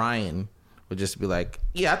Matt Ryan would just be like,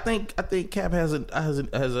 yeah, I think Cap has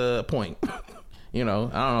a point. I don't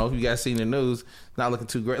know if you guys seen the news. Not looking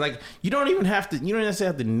too great. Like, you don't necessarily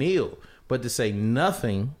have to kneel, but to say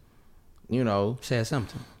nothing, Says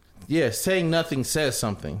something. yeah, saying nothing says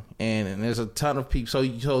something. And there's a ton of people.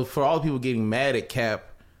 So for all the people getting mad at Cap,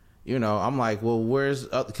 I'm like, well, where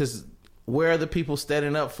are the people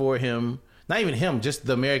standing up for him? Not even him, just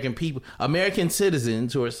the American people, American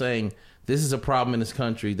citizens who are saying this is a problem in this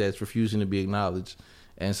country that's refusing to be acknowledged.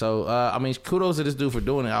 And so, kudos to this dude for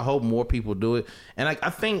doing it. I hope more people do it. And I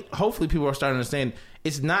think hopefully people are starting to understand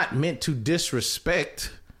it's not meant to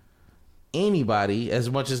disrespect anybody as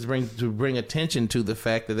much as to bring attention to the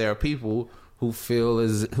fact that there are people who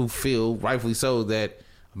feel rightfully so that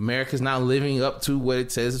America's not living up to what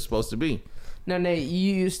it says it's supposed to be. Now, Nate,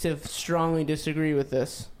 you used to strongly disagree with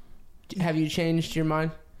this. Have you changed your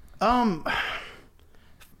mind?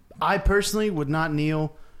 I personally would not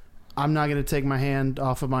kneel. I'm not going to take my hand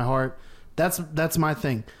off of my heart. That's my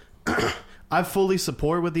thing. I fully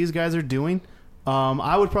support what these guys are doing.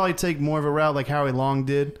 I would probably take more of a route like Howie Long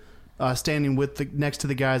did, standing next to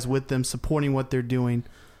the guys with them, supporting what they're doing,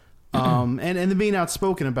 and then being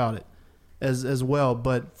outspoken about it as well.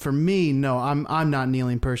 But for me, no, I'm not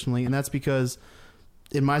kneeling personally, and that's because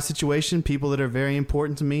in my situation, people that are very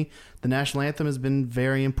important to me, the national anthem has been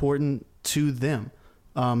very important to them.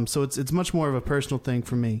 So it's much more of a personal thing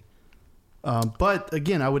for me. But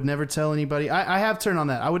again, I would never tell anybody. I have turned on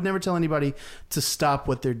that. I would never tell anybody to stop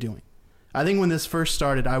what they're doing. I think when this first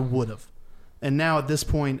started, I would have. And now at this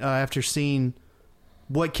point, after seeing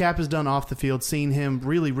what Cap has done off the field, seeing him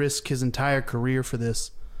really risk his entire career for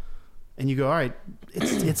this, and you go, all right,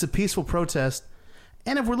 it's a peaceful protest.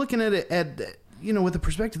 And if we're looking at it with the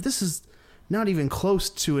perspective, this is not even close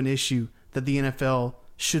to an issue that the NFL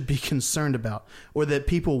should be concerned about, or that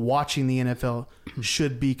people watching the NFL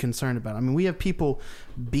should be concerned about. I mean, we have people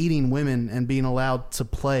beating women and being allowed to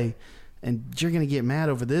play, and you're going to get mad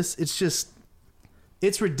over this.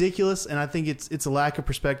 It's ridiculous, and I think it's a lack of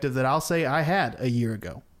perspective that I'll say I had a year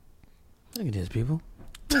ago. Look at this, people.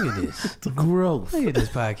 Look at this. The growth. Look at this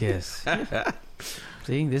podcast.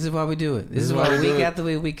 See, this is why we do it. This is why week after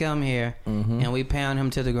week we come here and we pound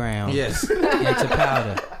him to the ground. Yes. Into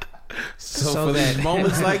powder. So for these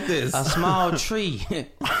moments like this, a small tree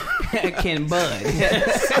can bud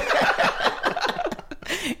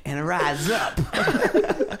and rise up.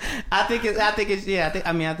 I think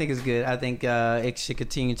it's good. I think it should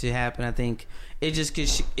continue to happen. I think it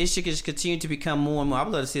should just continue to become more and more. I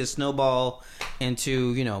would love to see a snowball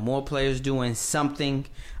into more players doing something.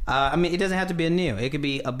 It doesn't have to be a kneel. It could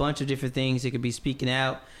be a bunch of different things. It could be speaking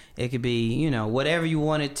out. It could be whatever you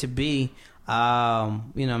want it to be.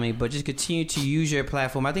 But just continue to use your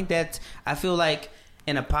platform. I feel like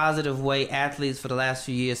in a positive way, athletes for the last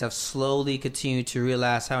few years have slowly continued to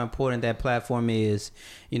realize how important that platform is.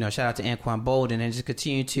 Shout out to Anquan Bolden, and just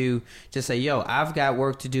continue to just say, I've got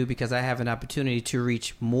work to do because I have an opportunity to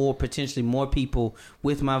reach potentially more people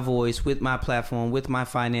with my voice, with my platform, with my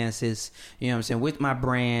finances, with my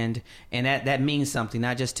brand. And that means something,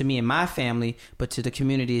 not just to me and my family, but to the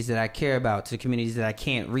communities that I care about, to the communities that I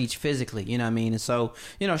can't reach physically, And so,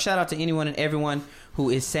 shout out to anyone and everyone who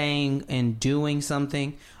is saying and doing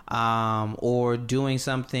something, or doing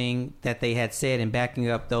something that they had said and backing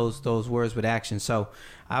up those words with action. So,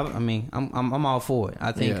 I'm all for it.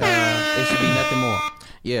 I think there should be nothing more.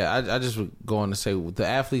 Yeah, I just would go on to say the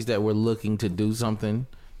athletes that were looking to do something,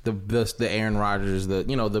 the Aaron Rodgers,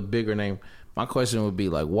 the bigger name. My question would be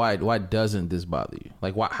like, why doesn't this bother you?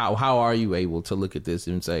 Like, how are you able to look at this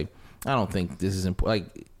and say, I don't think this is important.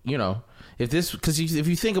 Like, you know, if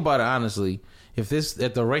you think about it honestly, if this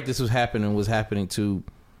at the rate this was happening to,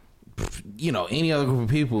 you know, any other group of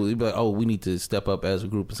people, you'd be like, oh, we need to step up as a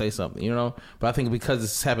group and say something, you know. But I think because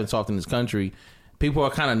this happens so often in this country, people are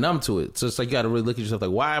kind of numb to it. So it's like you got to really look at yourself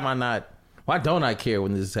like, why don't I care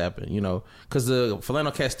when this happened? You know, because the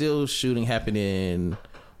Philando Castile shooting happened in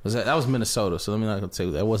that was Minnesota. So let me not say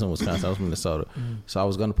that wasn't Wisconsin. That was Minnesota. So I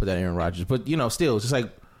was going to put that Aaron Rodgers, but you know, still, it's just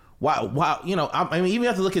like why you know, I mean, even you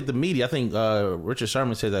have to look at the media. I think Richard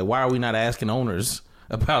Sherman said that why are we not asking owners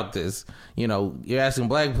about this? You know, you're asking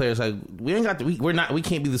black players like we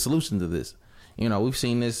can't be the solution to this. You know, we've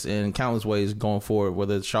seen this in countless ways going forward,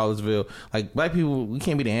 whether it's Charlottesville. Like, black people, we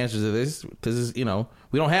can't be the answers to this because, you know,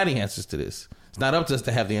 we don't have the answers to this. It's not up to us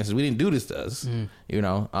to have the answers. We didn't do this to us, you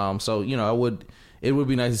know. So, you know, it would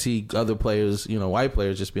be nice to see other players, you know, white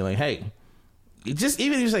players just be like, hey,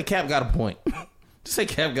 even if you say Cap got a point, just say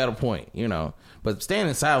Cap got a point, you know. But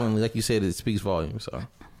standing silently, like you said, it speaks volumes. So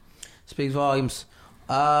Speaks volumes.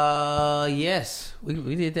 Yes,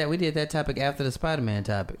 we did that. We did that topic after the Spiderman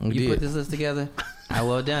topic. You put this list together.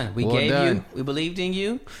 Well done. We believed in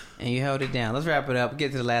you, and you held it down. Let's wrap it up.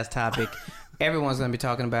 Get to the last topic. Everyone's going to be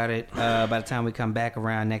talking about it by the time we come back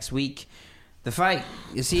around next week. The fight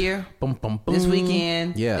is here this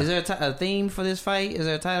weekend. Yeah. Is there a theme for this fight? Is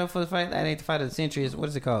there a title for the fight? That ain't the fight of the century. What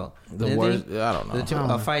is it called? The worst. I don't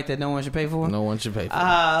know. A fight that no one should pay for? No one should pay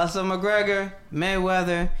for. So McGregor,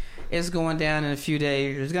 Mayweather. It's going down in a few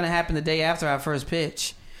days. It's going to happen the day after our first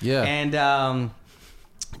pitch. Yeah. And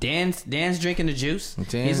Dan's drinking the juice.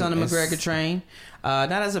 He's on the McGregor train.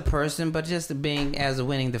 Not as a person, but just being as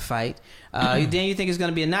winning the fight. Dan, you think it's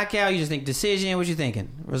going to be a knockout? You just think decision? What you thinking?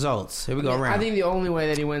 Results. Here we go around. I think the only way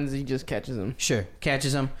that he wins is he just catches him. Sure,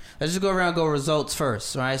 catches him. Let's just go around and go results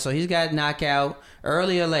first. All right, so he's got knockout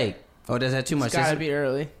early or late? Oh, does that too much? It's gotta be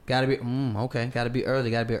early. Gotta be, okay. Gotta be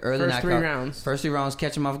early. Gotta be an early knockout. First 3 rounds,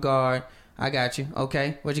 catch him off guard. I got you.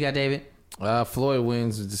 Okay. What you got, David? Floyd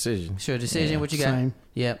wins the decision. Sure, decision. Yeah. What you got? Same.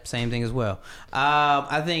 Yep, same thing as well.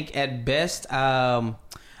 I think at best, I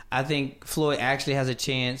think Floyd actually has a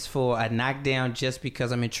chance for a knockdown just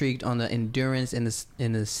because I'm intrigued on the endurance and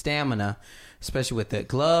the stamina, especially with the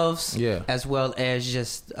gloves, as well as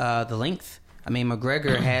just the length. I mean,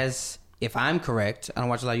 McGregor has, if I'm correct, I don't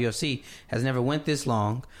watch a lot of UFC, has never went this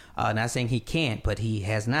long. Not saying he can't, but he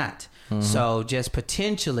has not. So just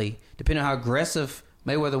potentially, depending on how aggressive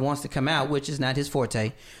Mayweather wants to come out, which is not his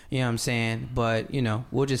forte, you know what I'm saying? But, you know,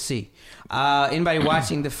 we'll just see. Anybody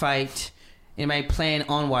watching the fight? Anybody plan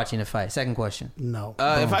on watching the fight? Second question. No.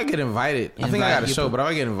 If I get invited, I think I got a show, but if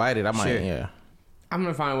I get invited, I might, I'm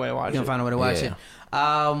going to find a way to watch it. You're going to find a way to watch it.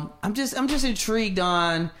 I'm just intrigued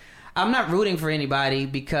on... I'm not rooting for anybody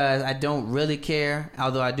because I don't really care,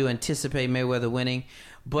 although I do anticipate Mayweather winning.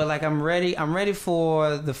 But like I'm ready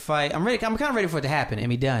for the fight. I'm kind of ready for it to happen and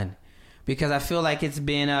be done. Because I feel like it's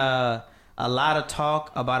been a lot of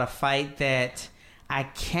talk about a fight that I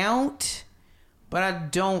count, but I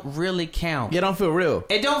don't really count. Yeah, it don't feel real.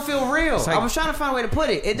 It don't feel real. Like, I was trying to find a way to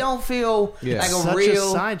put it. It don't feel like a such real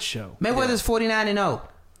a sideshow. Mayweather's 49-0.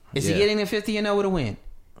 Is he getting to 50-0 with a win?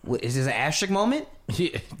 Is this an asterisk moment?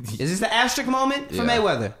 Yeah. Is this the asterisk moment for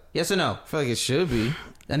Mayweather? Yes or no? I feel like it should be.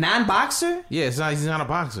 A non-boxer? Yeah, he's not a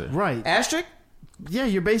boxer. Right. Asterisk? Yeah,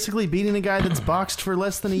 you're basically beating a guy that's boxed for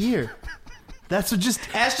less than a year. That's what just...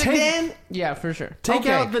 Asterisk Dan? Yeah, for sure. Take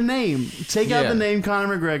out the name. Take out the name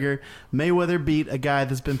Conor McGregor. Mayweather beat a guy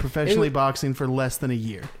that's been professionally boxing for less than a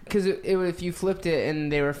year. Because if you flipped it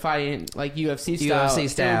and they were fighting like UFC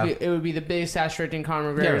style, it would be the biggest asterisk in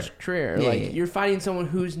Conor McGregor's career. You're fighting someone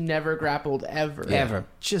who's never grappled ever.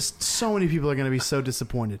 Just so many people are going to be so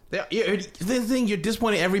disappointed. The thing, you're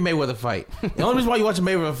disappointed every Mayweather fight. The only reason why you watch a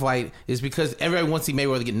Mayweather fight is because everybody wants to see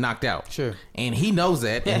Mayweather get knocked out. Sure. And he knows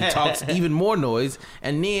that, and he talks even more noise,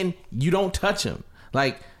 and then you don't touch him.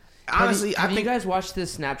 Like, honestly, have you guys watched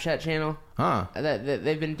this Snapchat channel? Huh? That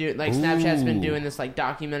they've been doing, like, Snapchat's been doing this like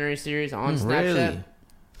documentary series on Snapchat.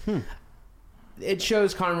 Really? It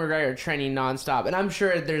shows Conor McGregor training nonstop, and I'm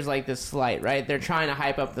sure there's like this slight, right? They're trying to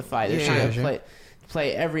hype up the fight. They're trying to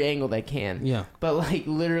play every angle they can. Yeah. But like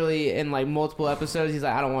literally in like multiple episodes, he's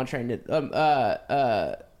like, I don't want to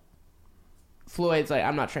train Floyd's like,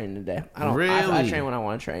 I'm not training today. I don't. Really? I train when I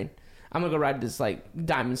want to train. I'm gonna go ride this like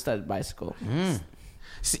diamond studded bicycle.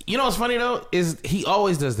 See, you know what's funny though is he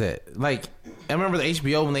always does that. Like, I remember the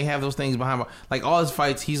HBO when they have those things behind, like all his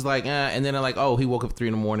fights. He's like, and then they're like, oh, he woke up 3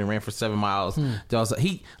 a.m, ran for 7 miles.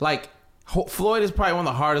 He like Floyd is probably one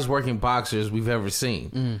of the hardest working boxers we've ever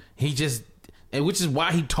seen. He just And which is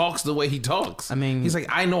why he talks the way he talks. I mean, he's like,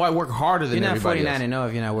 I know I work harder than everybody else. You're not 49-0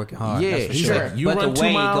 if you're not working hard. Yeah, that's for he's sure. like, you but run the 2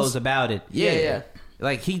 way miles, he goes about it. Yeah.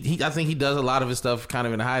 Like I think he does a lot of his stuff kind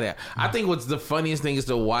of in hideout. I think what's the funniest thing is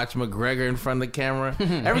to watch McGregor in front of the camera.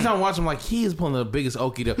 Every time I watch him, like he is pulling the biggest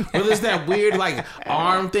okie doke. Whether it's that weird like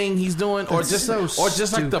arm thing he's doing, or just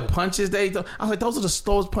like the punches that he throw. I was like, those are the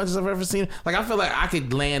slowest punches I've ever seen. Like I feel like I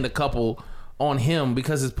could land a couple on him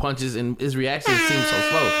because his punches and his reactions seem so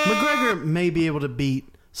slow. McGregor may be able to beat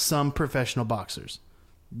some professional boxers.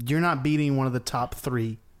 You're not beating one of the top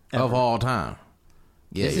 3 ever. Of all time.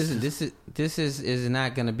 Yeah, This is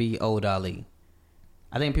not going to be old Ali.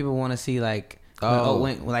 I think people want to see like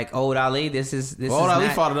old Ali. This is Ali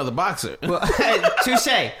not, fought another boxer. Well,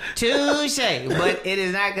 touche. But it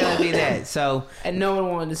is not going to be that. So, and no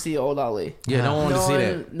one wanted to see old Ali. Yeah, no one wanted to see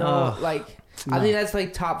that. No, I think that's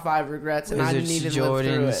like top 5 regrets, and I didn't even live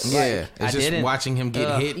through it. Yeah, it's just watching him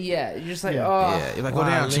get hit. Yeah, you're just like, yeah, you're like, go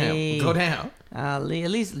down, champ, go down. Ali,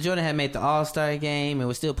 at least Jordan had made the All-Star game and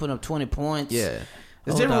was still putting up 20 points. Yeah.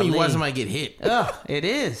 It's different when you watch somebody get hit. It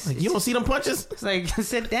is. Like, you don't see them punches? It's like,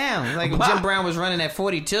 sit down. Like Jim Brown was running at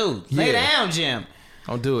 42. Lay down, Jim.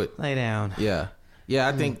 Don't do it. Lay down. Yeah. Yeah,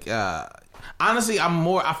 I think, honestly,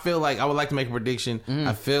 I feel like I would like to make a prediction.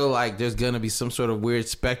 I feel like there's going to be some sort of weird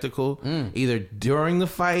spectacle, either during the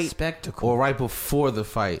fight or right before the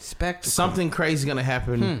fight. Something crazy going to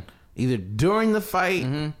happen either during the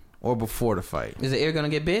fight or before the fight. Is the ear going to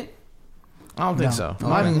get bit? I don't think so.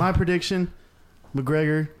 My prediction,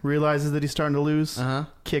 McGregor realizes that he's starting to lose,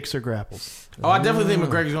 kicks or grapples. Oh, I definitely think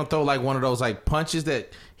McGregor's going to throw like one of those like punches that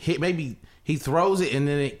hit, maybe he throws it and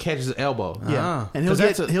then it catches the elbow. Yeah. And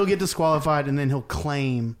he'll get disqualified and then he'll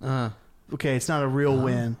claim, okay, it's not a real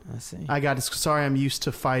win. I see. Sorry, I'm used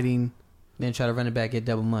to fighting. Then try to run it back, get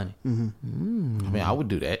double money. I mean, I would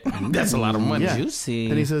do that. That's a lot of money. Yeah. Juicy.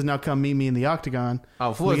 Then he says, now come meet me in the octagon.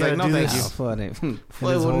 Oh, Floyd's like, no, thank you.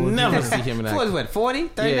 Floyd will never see him in that. Floyd's what, 40?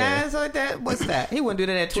 39? Something like that? What's that? He wouldn't do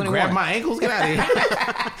that at 21. Grab my ankles? Get out of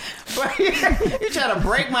here. You trying to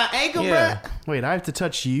break my ankle, bro? Wait, I have to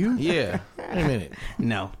touch you? Yeah. Wait a minute.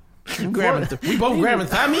 No. We both grabbing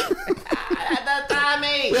thigh meat? That's thigh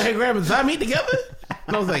meat. We ain't grabbing thigh meat together?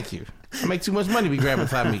 No, thank you. I make too much money to be grabbing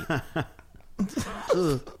thigh meat.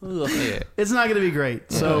 It's not going to be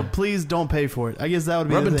great, so please don't pay for it. I guess that would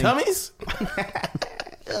be rubbing the thing. tummies.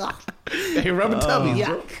 Hey, rubbing tummies.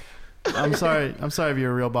 Bro. I'm sorry if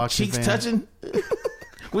you're a real boxing cheeks fan. touching.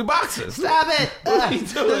 We boxers. Stop it.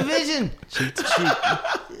 The vision. Cheek to cheek.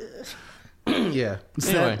 Yeah.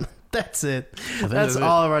 Anyway. That's it. That's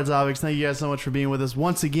all of our topics. Thank you guys so much for being with us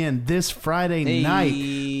once again this Friday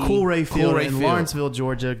night. Cool Ray Field in Lawrenceville,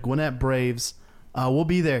 Georgia. Gwinnett Braves. We'll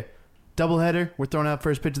be there. Doubleheader. We're throwing out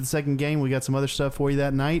first pitch of the second game. We got some other stuff for you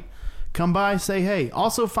that night. Come by, say hey.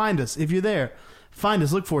 Also find us if you're there. Find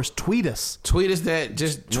us, look for us, tweet us. Tweet us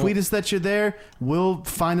that you're there. We'll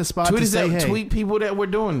find a spot to say hey. Tweet people that we're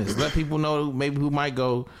doing this. Let people know maybe who might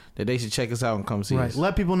go that they should check us out and come see us.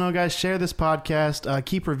 Let people know, guys. Share this podcast.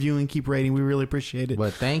 Keep reviewing, keep rating. We really appreciate it.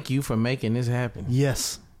 But thank you for making this happen.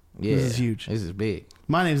 Yes. Yeah. This is huge. This is big.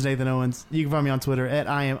 My name is Nathan Owens. You can find me on Twitter at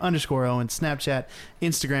 @Iam_Owens. Snapchat,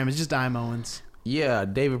 Instagram is just IamOwens. Yeah,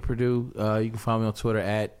 David Perdue. You can find me on Twitter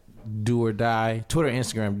at Do or Die. Twitter,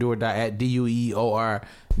 Instagram, Do or Die at DUEORDIE.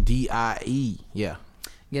 Yeah.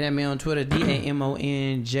 Get at me on Twitter,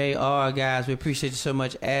 DAMONJR, guys. We appreciate you so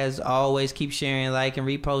much. As always, keep sharing, liking,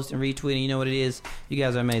 reposting, retweeting. You know what it is. You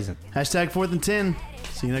guys are amazing. Hashtag 4th and 10.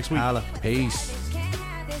 See you next week. Holla. Peace.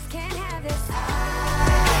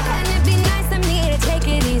 Take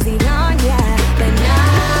it easy on ya, but no.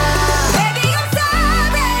 Baby, I'm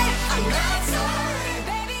sorry. I'm not sorry.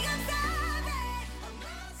 Baby, I'm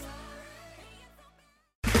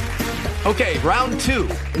sorry. Okay, round 2.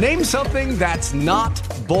 Name something that's not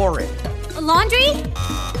boring. A laundry?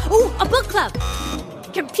 Ooh, a book club.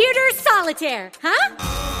 Computer solitaire, huh?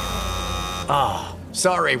 Ah,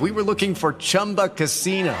 sorry, we were looking for Chumba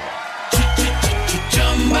Casino.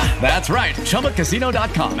 That's right.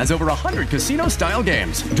 ChumbaCasino.com has over 100 casino-style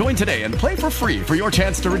games. Join today and play for free for your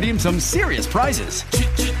chance to redeem some serious prizes.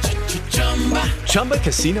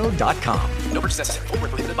 ChumbaCasino.com. No purchase necessary. Void where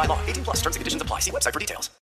prohibited by law. 18+ terms and conditions apply. See website for details.